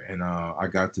there, and I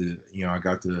got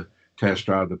to test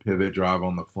drive the pivot drive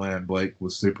on the Flint. Blake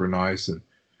was super nice and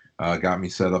got me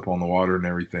set up on the water and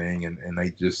everything, and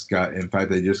they just got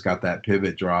that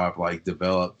pivot drive like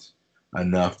developed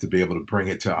enough to be able to bring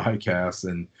it to ICAST.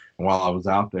 And while I was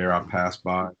out there, I passed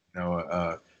by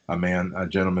a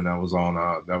gentleman that was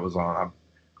on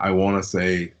I want to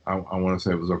say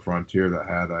it was a Frontier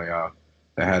that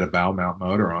had a bow mount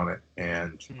motor on it,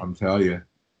 and I'm telling you,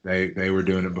 they were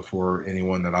doing it before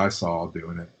anyone that I saw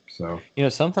doing it. So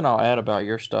something I'll add about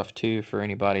your stuff too for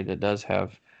anybody that does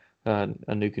have a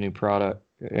NuCanoe product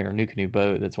or NuCanoe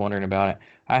boat that's wondering about it.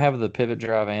 I have the pivot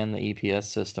drive and the EPS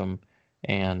system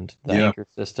and the anchor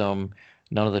system.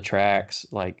 None of the tracks,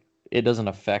 like it doesn't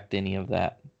affect any of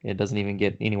that. It doesn't even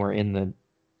get anywhere in the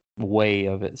way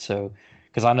of it. So,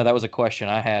 because I know that was a question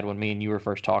I had when me and you were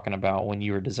first talking about when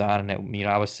you were designing it.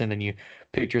 I was sending you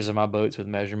pictures of my boats with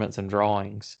measurements and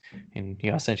drawings, and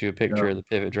I sent you a picture of the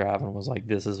pivot drive and was like,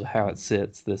 "This is how it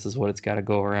sits. This is what it's got to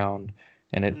go around."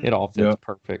 And it all fits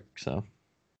perfect. So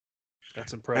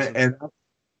that's impressive.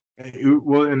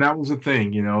 And that was the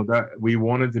thing, that we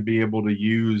wanted to be able to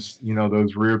use,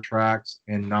 those rear tracks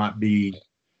and not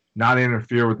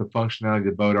interfere with the functionality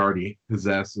the boat already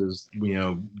possesses.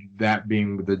 That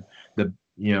being with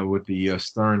the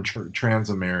stern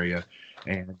transom area,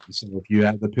 and so if you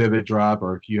have the pivot drive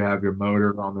or if you have your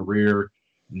motor on the rear,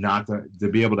 not to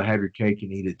be able to have your cake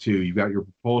and eat it too. You've got your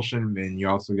propulsion and you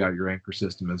also got your anchor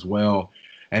system as well.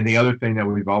 And the other thing that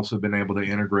we've also been able to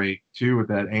integrate too with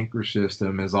that anchor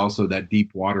system is also that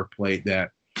deep water plate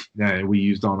that that we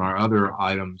used on our other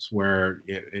items, where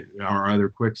our other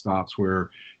quick stops, where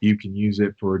you can use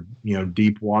it for,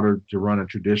 deep water to run a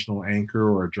traditional anchor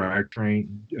or a drag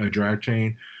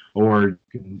chain, or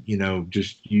you can,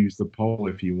 just use the pole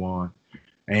if you want.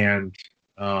 And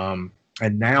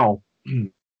now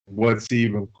what's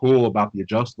even cool about the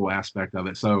adjustable aspect of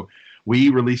it. So we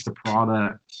released a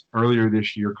product earlier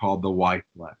this year called the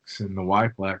Y-Flex, and the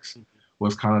Y-Flex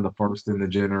was kind of the first in the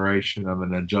generation of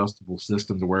an adjustable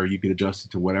system to where you could adjust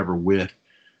it to whatever width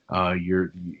and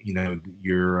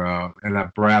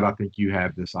Brad, I think you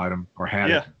had this item or had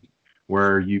it,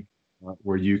 where you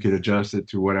could adjust it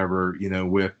to whatever,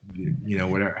 width,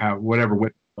 whatever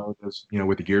width,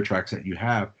 with the gear tracks that you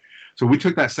have. So we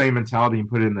took that same mentality and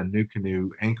put it in the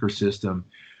NuCanoe anchor system,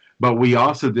 but we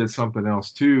also did something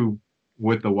else too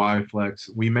with the Y-Flex.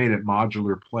 We made it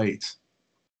modular plates.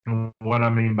 And what I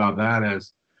mean by that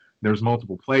is there's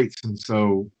multiple plates, and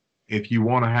so if you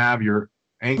want to have your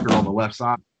anchor on the left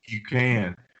side, you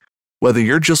can. Whether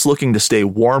you're just looking to stay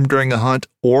warm during a hunt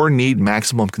or need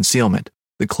maximum concealment,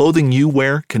 the clothing you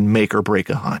wear can make or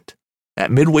break a hunt. At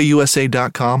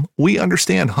MidwayUSA.com, we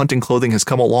understand hunting clothing has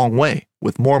come a long way,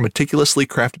 with more meticulously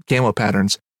crafted camo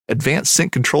patterns, advanced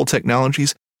scent control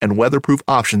technologies, and weatherproof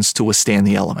options to withstand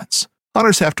the elements.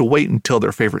 Hunters have to wait until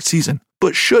their favorite season,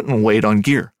 but shouldn't wait on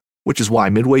gear, which is why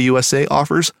Midway USA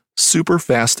offers super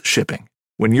fast shipping.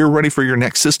 When you're ready for your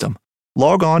next system,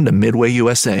 log on to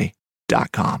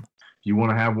MidwayUSA.com. If you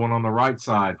want to have one on the right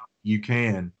side, you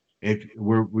can.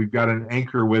 We've got an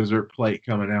Anchor Wizard plate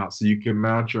coming out, so you can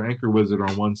mount your Anchor Wizard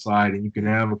on one side and you can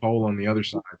have a pole on the other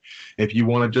side. If you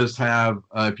want to just have,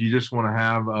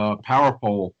 power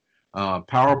pole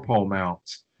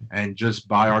mounts and just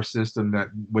buy our system that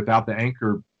without the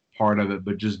anchor part of it,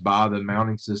 but just buy the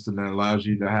mounting system that allows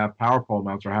you to have power pole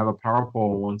mounts or have a power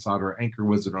pole on one side or Anchor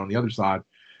Wizard on the other side.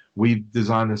 We've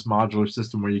designed this modular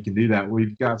system where you can do that.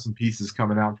 We've got some pieces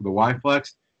coming out for the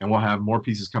Y-Flex, and we'll have more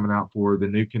pieces coming out for the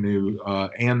NuCanoe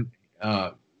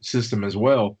system as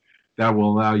well, that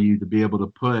will allow you to be able to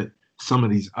put some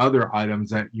of these other items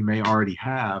that you may already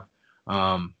have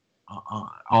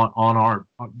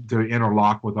to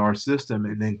interlock with our system,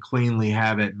 and then cleanly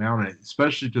have it mounted,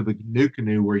 especially to the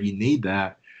NuCanoe where you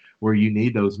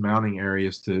need those mounting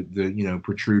areas to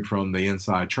protrude from the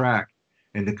inside track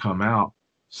and to come out.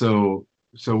 So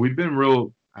we've been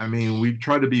we've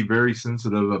tried to be very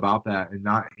sensitive about that and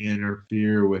not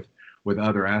interfere with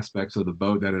other aspects of the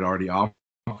boat that it already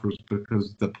offers,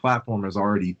 because the platform is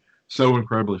already so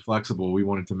incredibly flexible. We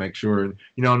wanted to make sure, and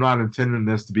I'm not intending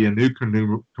this to be a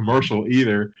NuCanoe commercial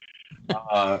either,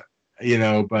 but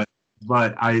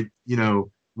I,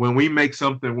 when we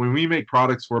make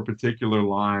products for a particular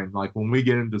line, like when we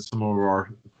get into some of our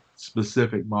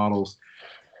specific models,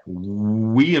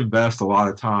 we invest a lot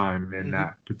of time in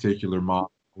that particular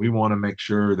model. We want to make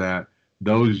sure that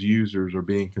those users are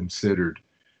being considered.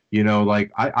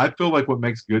 I feel like what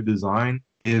makes good design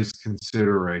is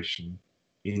consideration.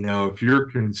 If you're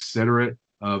considerate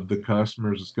of the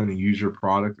customers that's going to use your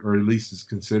product, or at least as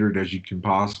considerate as you can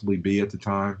possibly be at the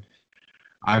time,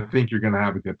 I think you're going to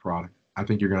have a good product. I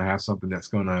think you're going to have something that's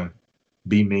going to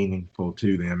be meaningful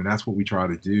to them. And that's what we try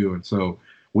to do. And so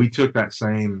we took that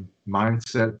same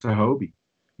mindset to Hobie.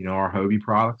 Our Hobie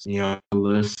products,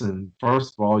 listen.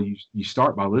 First of all, you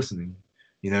start by listening.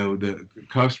 The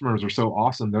customers are so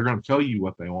awesome. They're going to tell you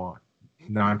what they want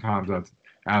 9 times out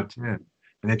of 10.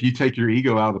 And if you take your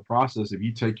ego out of the process, if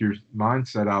you take your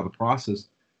mindset out of the process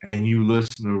and you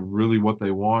listen to really what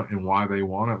they want and why they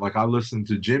want it, like I listen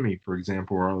to Jimmy, for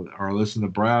example, or I listen to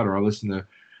Brad, or I listen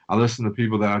to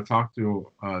people that I talk to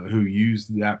who use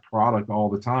that product all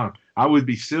the time. I would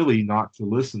be silly not to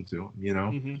listen to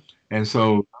them, And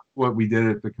so what we did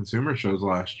at the consumer shows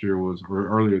last year or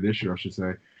earlier this year, I should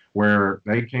say, where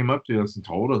they came up to us and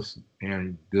told us,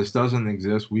 and this doesn't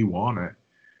exist, we want it.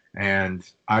 And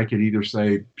I could either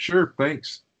say, sure,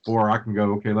 thanks, or I can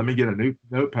go, okay, let me get a new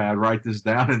notepad, write this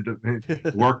down,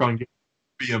 and work on getting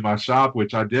it in my shop,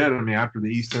 which I did. After the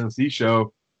East Tennessee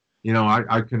show,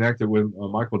 I connected with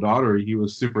Michael Daugherty. He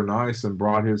was super nice and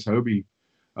brought his Hobie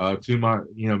to my,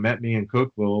 met me in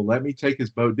Cookeville, let me take his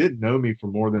boat, didn't know me for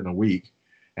more than a week,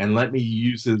 and let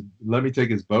me take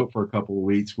his boat for a couple of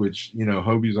weeks, which,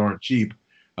 Hobies aren't cheap.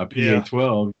 A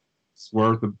PA-12 is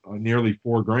worth nearly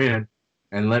 $4,000,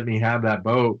 and let me have that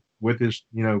boat with his,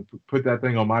 put that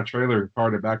thing on my trailer and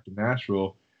cart it back to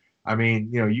Nashville.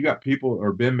 You got people,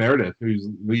 or Ben Meredith, who's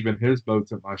leaving his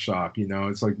boats at my shop.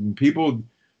 It's like when people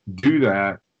do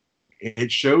that,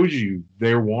 it shows you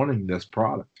they're wanting this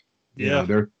product.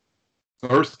 They're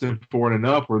thirsting for it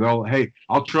enough where hey,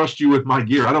 I'll trust you with my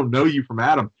gear. I don't know you from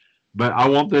Adam, but I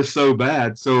want this so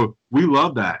bad. So we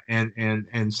love that,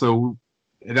 and so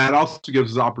that also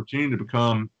gives us the opportunity to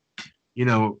become,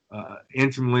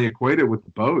 intimately acquainted with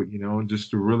the boat, and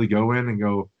just to really go in and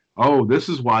go, oh, this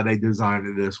is why they designed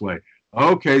it this way.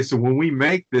 Okay, so when we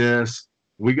make this,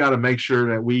 we got to make sure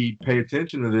that we pay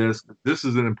attention to this. This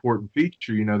is an important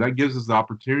feature. That gives us the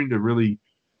opportunity to really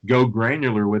go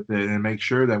granular with it and make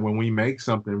sure that when we make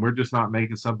something, we're just not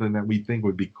making something that we think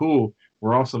would be cool.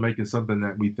 We're also making something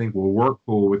that we think will work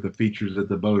cool with the features that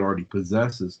the boat already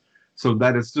possesses. So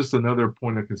that it's just another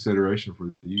point of consideration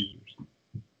for the users.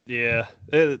 Yeah,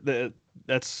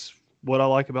 that's what I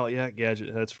like about Yak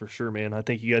Gadget. That's for sure, man. I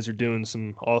think you guys are doing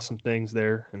some awesome things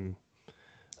there, and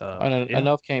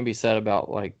enough can be said about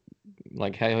like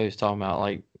how he was talking about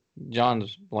like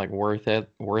John's like work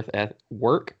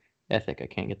ethic. I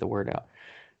can't get the word out.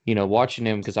 Watching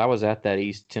him because I was at that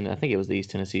I think it was the East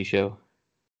Tennessee show.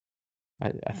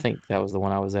 I think that was the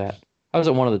one I was at. I was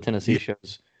at one of the Tennessee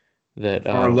shows that.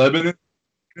 Lebanon.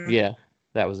 Yeah,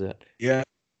 that was it. Yeah.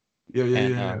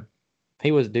 Yeah.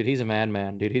 He's a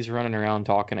madman, dude. He's running around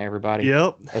talking to everybody.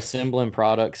 Yep. Assembling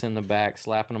products in the back,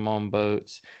 slapping them on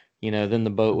boats. Then the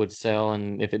boat would sell,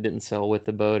 and if it didn't sell with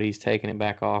the boat, he's taking it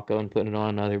back off, going and putting it on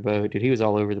another boat. Dude, he was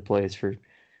all over the place for,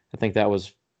 I think that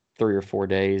was 3 or 4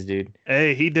 days, dude.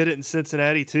 Hey, he did it in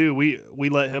Cincinnati too. We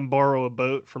let him borrow a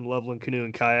boat from Loveland Canoe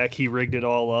and Kayak. He rigged it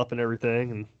all up and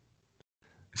everything, and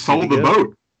sold the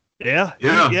boat. Yeah.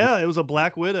 It was a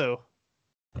Black Widow.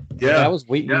 Yeah, that was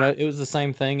it was the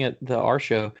same thing at our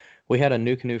show. We had a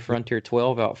New Canoe Frontier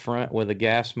 12 out front with a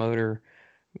gas motor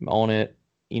on it.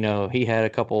 He had a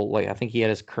couple, I think he had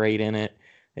his crate in it.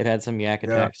 It had some Yak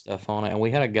Attack stuff on it, and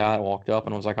we had a guy that walked up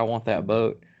and was like, "I want that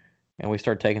boat." And we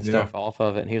started taking stuff off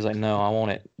of it, and he was like, "No, I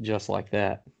want it just like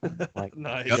that, like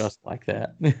nice. just like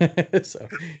that." So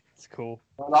it's cool.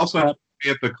 I also happened to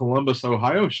be at the Columbus,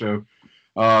 Ohio show.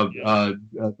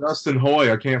 Dustin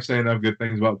Hoy, I can't say enough good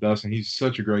things about Dustin. He's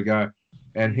such a great guy,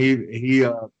 and he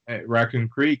at Raccoon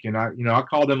Creek, and I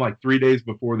called him like 3 days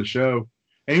before the show,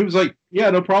 and he was like, "Yeah,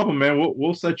 no problem, man.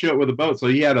 We'll set you up with a boat." So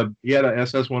he had a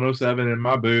SS 107 in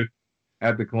my booth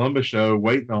at the Columbus show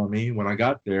waiting on me when I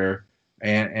got there,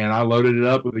 and I loaded it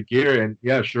up with the gear, and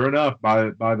yeah, sure enough,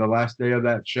 by the last day of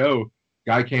that show,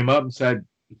 guy came up and said,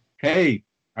 "Hey,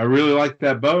 I really like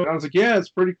that boat." I was like, "Yeah, it's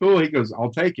pretty cool." He goes,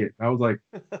 "I'll take it." I was like,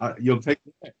 "You'll take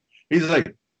it?" He's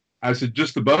like, I said,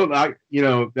 "Just the boat?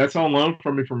 That's on loan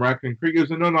from me from Raccoon Creek." He goes,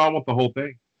 "No, I want the whole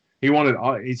thing." He wanted,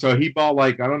 so he bought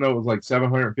I don't know, it was like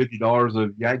 $750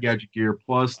 of Yak Gadget gear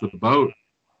plus the boat,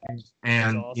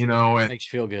 and awesome. It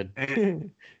makes you feel good. It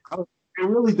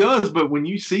really does, but when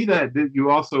you see that,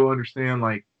 you also understand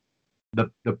like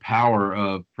the power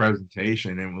of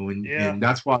presentation, and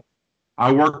that's why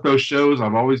I work those shows.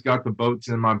 I've always got the boats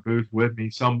in my booth with me.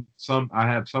 Some I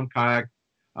have some kayak,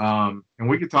 and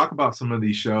we could talk about some of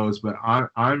these shows. But I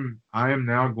am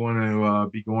now going to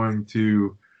be going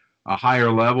to a higher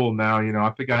level now. I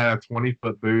think I had a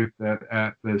 20-foot booth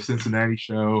at the Cincinnati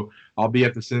show. I'll be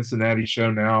at the Cincinnati show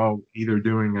now, either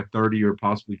doing a 30 or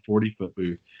possibly 40-foot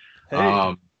booth.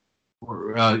 Hey.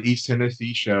 East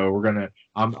Tennessee show.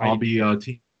 I'll be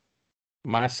team.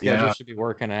 My schedule should be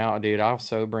working out, dude. I'll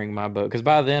so bring my boat because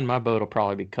by then my boat will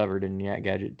probably be covered in Yak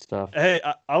Gadget stuff. Hey,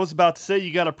 I was about to say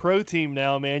you got a pro team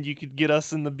now, man. You could get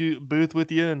us in the booth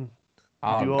with you, and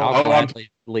I'll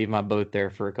gladly leave my boat there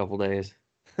for a couple days.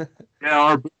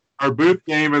 Yeah, our booth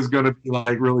game is going to be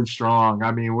really strong.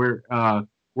 I mean, we're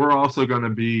also going to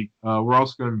be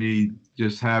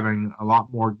just having a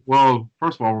lot more. Well,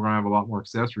 first of all, we're going to have a lot more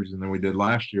accessories than we did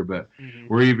last year, but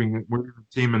we're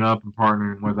teaming up and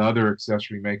partnering with other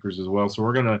accessory makers as well. So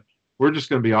we're just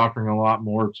going to be offering a lot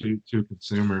more to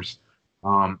consumers,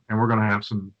 and we're going to have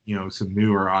some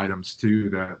newer items too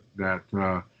that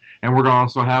and we're going to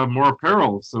also have more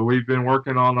apparel. So we've been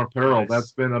working on apparel. Nice.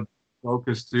 That's been a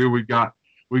focus too. We've got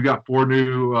 4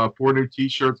 new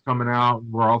T-shirts coming out.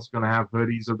 We're also going to have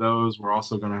hoodies of those. We're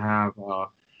also going to have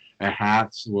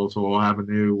hats. We'll have a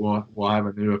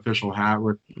new official hat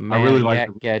with. Man, I really like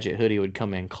Yak Gadget hoodie would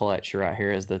come in clutch right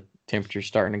here as the temperature's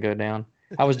starting to go down.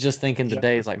 I was just thinking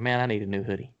today, it's like, man, I need a new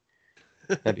hoodie.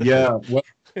 Yeah,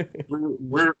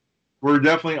 we're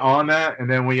definitely on that, and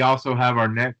then we also have our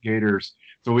neck gaiters.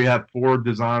 So we have 4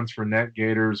 designs for neck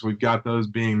gaiters. We've got those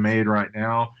being made right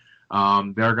now.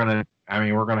 We're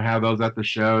gonna have those at the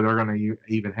show. They're gonna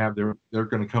even have they're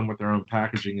gonna come with their own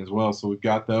packaging as well. So we've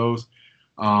got those.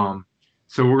 So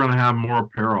we're gonna have more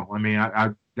apparel. I mean, I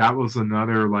that was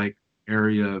another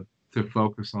area to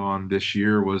focus on this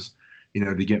year was,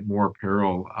 to get more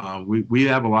apparel. We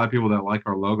have a lot of people that like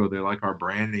our logo. They like our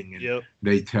branding, and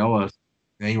they tell us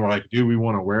and you were like, dude, we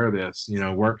want to wear this. You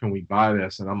know, where can we buy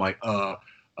this? And I'm like,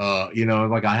 you know,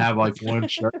 like I have like one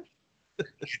shirt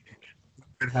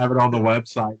and have it on the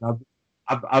website.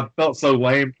 I've felt so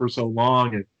lame for so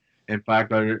long, and in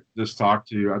fact, I just talked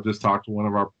to one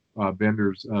of our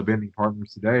vendors, vending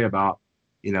partners today about,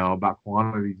 you know, about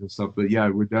quantities and stuff. But yeah,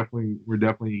 we're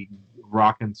definitely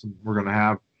rocking some. We're gonna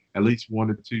have at least 1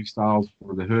 to 2 styles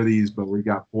for the hoodies, but we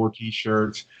got 4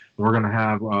 t-shirts. We're gonna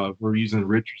have we're using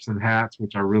Richardson hats,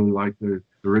 which I really like. The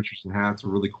Richardson hats are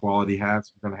really quality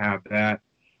hats. We're gonna have that.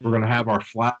 We're gonna have our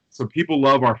flag. So people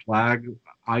love our flag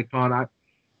icon.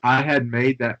 I had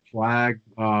made that flag,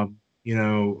 you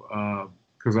know,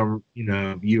 because I'm, you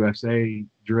know, USA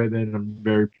driven. I'm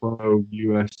very pro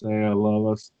USA. I love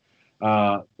us.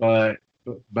 But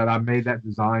I made that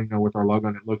design, you know, with our logo,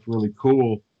 and it looked really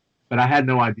cool. But I had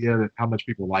no idea that how much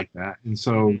people like that. And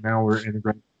so now we're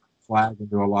integrating flag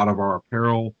into a lot of our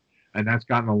apparel, and that's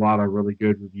gotten a lot of really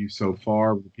good reviews so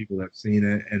far with the people that've seen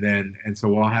it. And so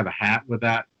we'll have a hat with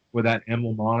that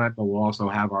emblem on it, but we'll also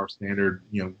have our standard,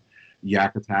 you know,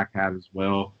 Yak Attack hat as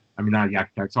well. I mean, not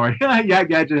Yak Attack, sorry, Yak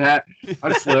Gadget hat.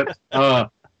 I slipped.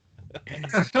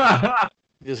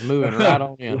 Just moving right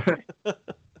on in.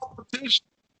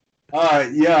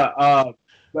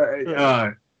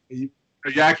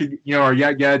 Yak, you know, our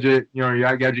Yak Gadget, you know, our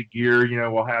Yak Gadget gear, you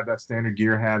know, we'll have that standard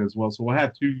gear hat as well. So we'll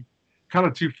have two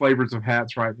flavors of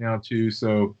hats right now too.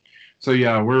 So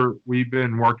yeah, we've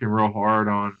been working real hard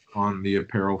on the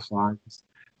apparel side.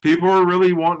 People are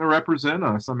really wanting to represent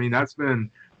us. I mean, that's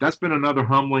been another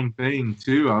humbling thing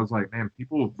too. I was like, man,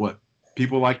 people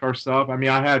like our stuff. I mean,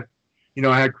 I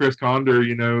had Chris Condor,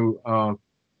 you know,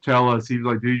 tell us, he was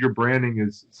like, dude, your branding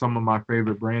is some of my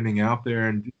favorite branding out there.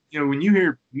 And you know, when you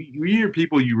hear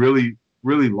people you really,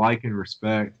 really like and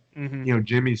respect, you know,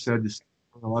 Jimmy said this.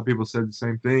 A lot of people said the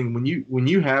same thing. When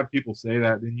you have people say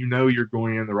that, then you know you're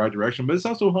going in the right direction. But it's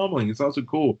also humbling. It's also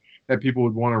cool that people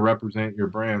would want to represent your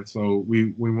brand. So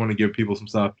we want to give people some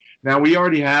stuff. Now we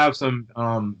already have some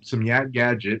Yak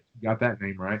Gadget. Got that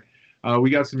name right. We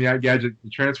got some Yak Gadget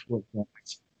transport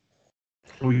flags.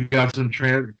 We got some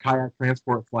kayak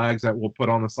transport flags that we'll put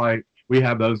on the site. We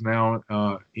have those now.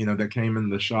 You know, that came in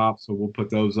the shop, so we'll put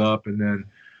those up, and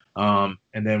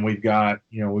then we've got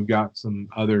some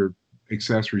other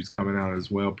accessories coming out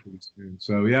as well pretty soon.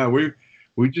 So yeah, we're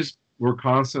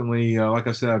constantly, like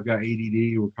I said, I've got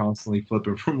ADD. We're constantly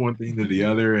flipping from one thing to the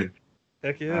other, and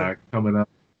heck yeah, coming up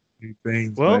with new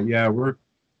things. Well, but yeah,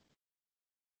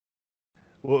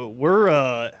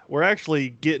 we're actually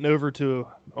getting over to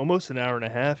almost an hour and a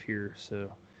half here,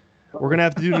 so we're gonna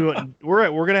have to do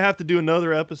we're gonna have to do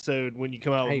another episode when you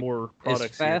come out with more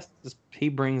products. As fast as he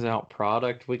brings out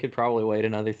product, we could probably wait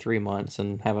another 3 months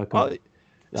and have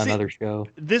another show.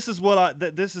 This is what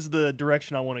this is the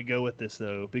direction I want to go with this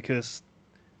though, because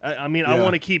I mean, I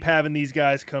want to keep having these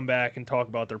guys come back and talk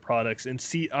about their products and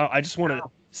see. I just want to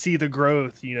see the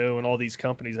growth, you know, in all these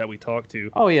companies that we talk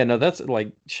to. Oh yeah, no, that's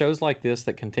like shows like this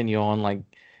that continue on, like,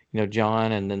 you know,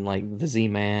 John, and then like the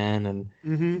Z-Man,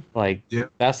 and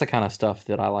that's the kind of stuff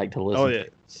that I like to listen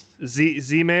to.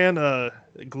 Z-Man,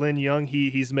 Glenn Young,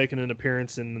 he's making an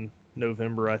appearance in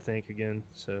November, I think, again.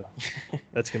 So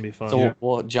that's gonna be fun. So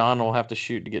well, John will have to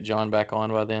shoot to get John back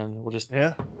on by then. We'll just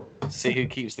see who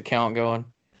keeps the count going.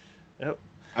 Yep.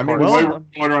 I mean, the way we're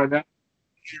going right now,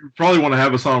 you probably want to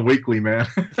have us on weekly, man.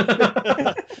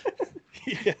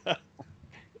 Yeah,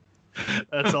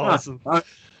 that's awesome.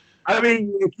 I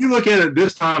mean, if you look at it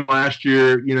this time last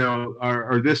year, you know,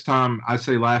 or this time, I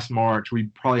say last March, we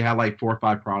probably had like 4 or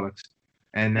 5 products,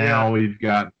 and now we've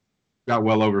got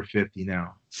well over 50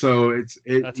 now. So it's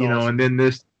you awesome. know, and then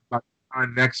this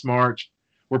time next March,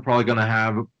 we're probably going to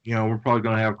have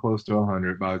close to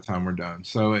 100 by the time we're done.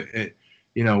 So it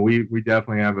you know, we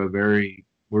definitely have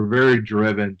we're very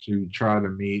driven to try to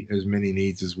meet as many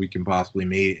needs as we can possibly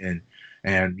meet,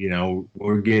 and you know,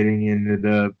 we're getting into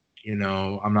the, you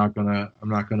know, I'm not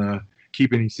gonna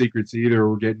keep any secrets either.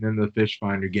 We're getting into the fish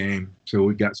finder game, so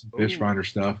we got some fish finder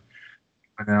stuff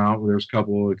now. There's a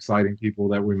couple of exciting people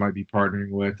that we might be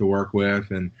partnering with to work with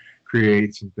and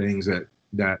create some things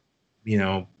that you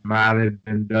know might have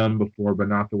been done before, but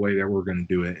not the way that we're going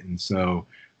to do it. And so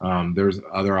there's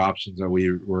other options that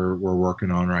we're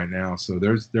working on right now. So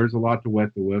there's a lot to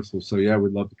wet the whistle. So yeah,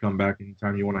 we'd love to come back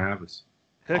anytime you want to have us.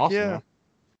 Heck awesome, yeah.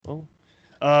 Man.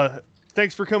 Well,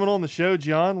 thanks for coming on the show,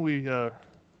 John.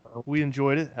 We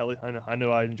enjoyed it. I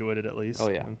know I enjoyed it at least. Oh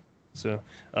yeah. So,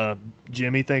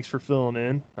 Jimmy, thanks for filling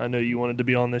in. I know you wanted to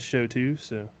be on this show too.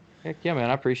 So. Heck yeah, man.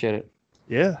 I appreciate it.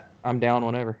 Yeah. I'm down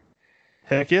whenever.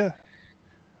 Heck yeah.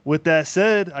 With that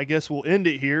said, I guess we'll end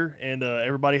it here, and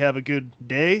everybody have a good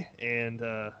day, and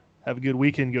Have a good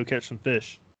weekend. Go catch some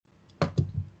fish.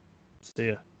 See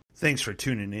ya. Thanks for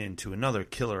tuning in to another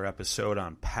killer episode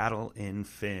on Paddle and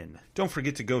Fin. Don't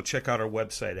forget to go check out our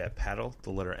website at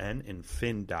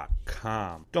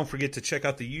paddle&fin.com. Don't forget to check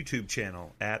out the YouTube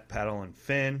channel at Paddle and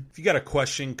Fin. If you got a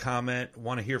question, comment,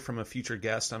 want to hear from a future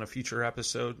guest on a future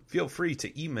episode, feel free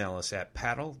to email us at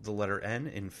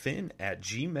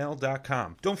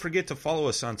paddle@gmail.com. Don't forget to follow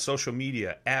us on social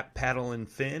media at Paddle and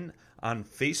Fin on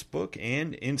Facebook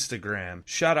and Instagram.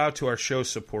 Shout out to our show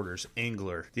supporters,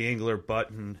 Angler. The Angler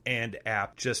button and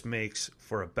app just makes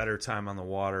for a better time on the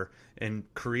water and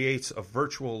creates a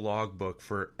virtual logbook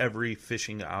for every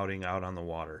fishing outing out on the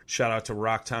water. Shout out to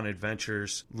Rocktown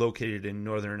Adventures, located in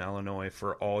northern Illinois,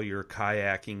 for all your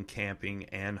kayaking, camping,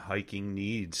 and hiking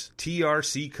needs.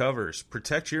 TRC Covers,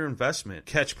 protect your investment.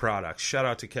 Catch Products, shout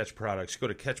out to Catch Products. Go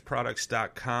to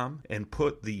catchproducts.com and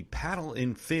put the Paddle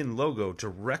and Fin logo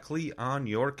directly on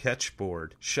your catch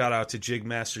board. Shout out to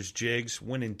Jigmasters Jigs.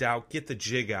 When in doubt, get the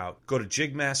jig out. Go to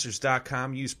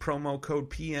jigmasters.com, use promo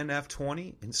code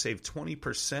PNF20 and save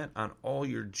 20% on all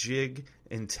your jig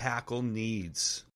and tackle needs.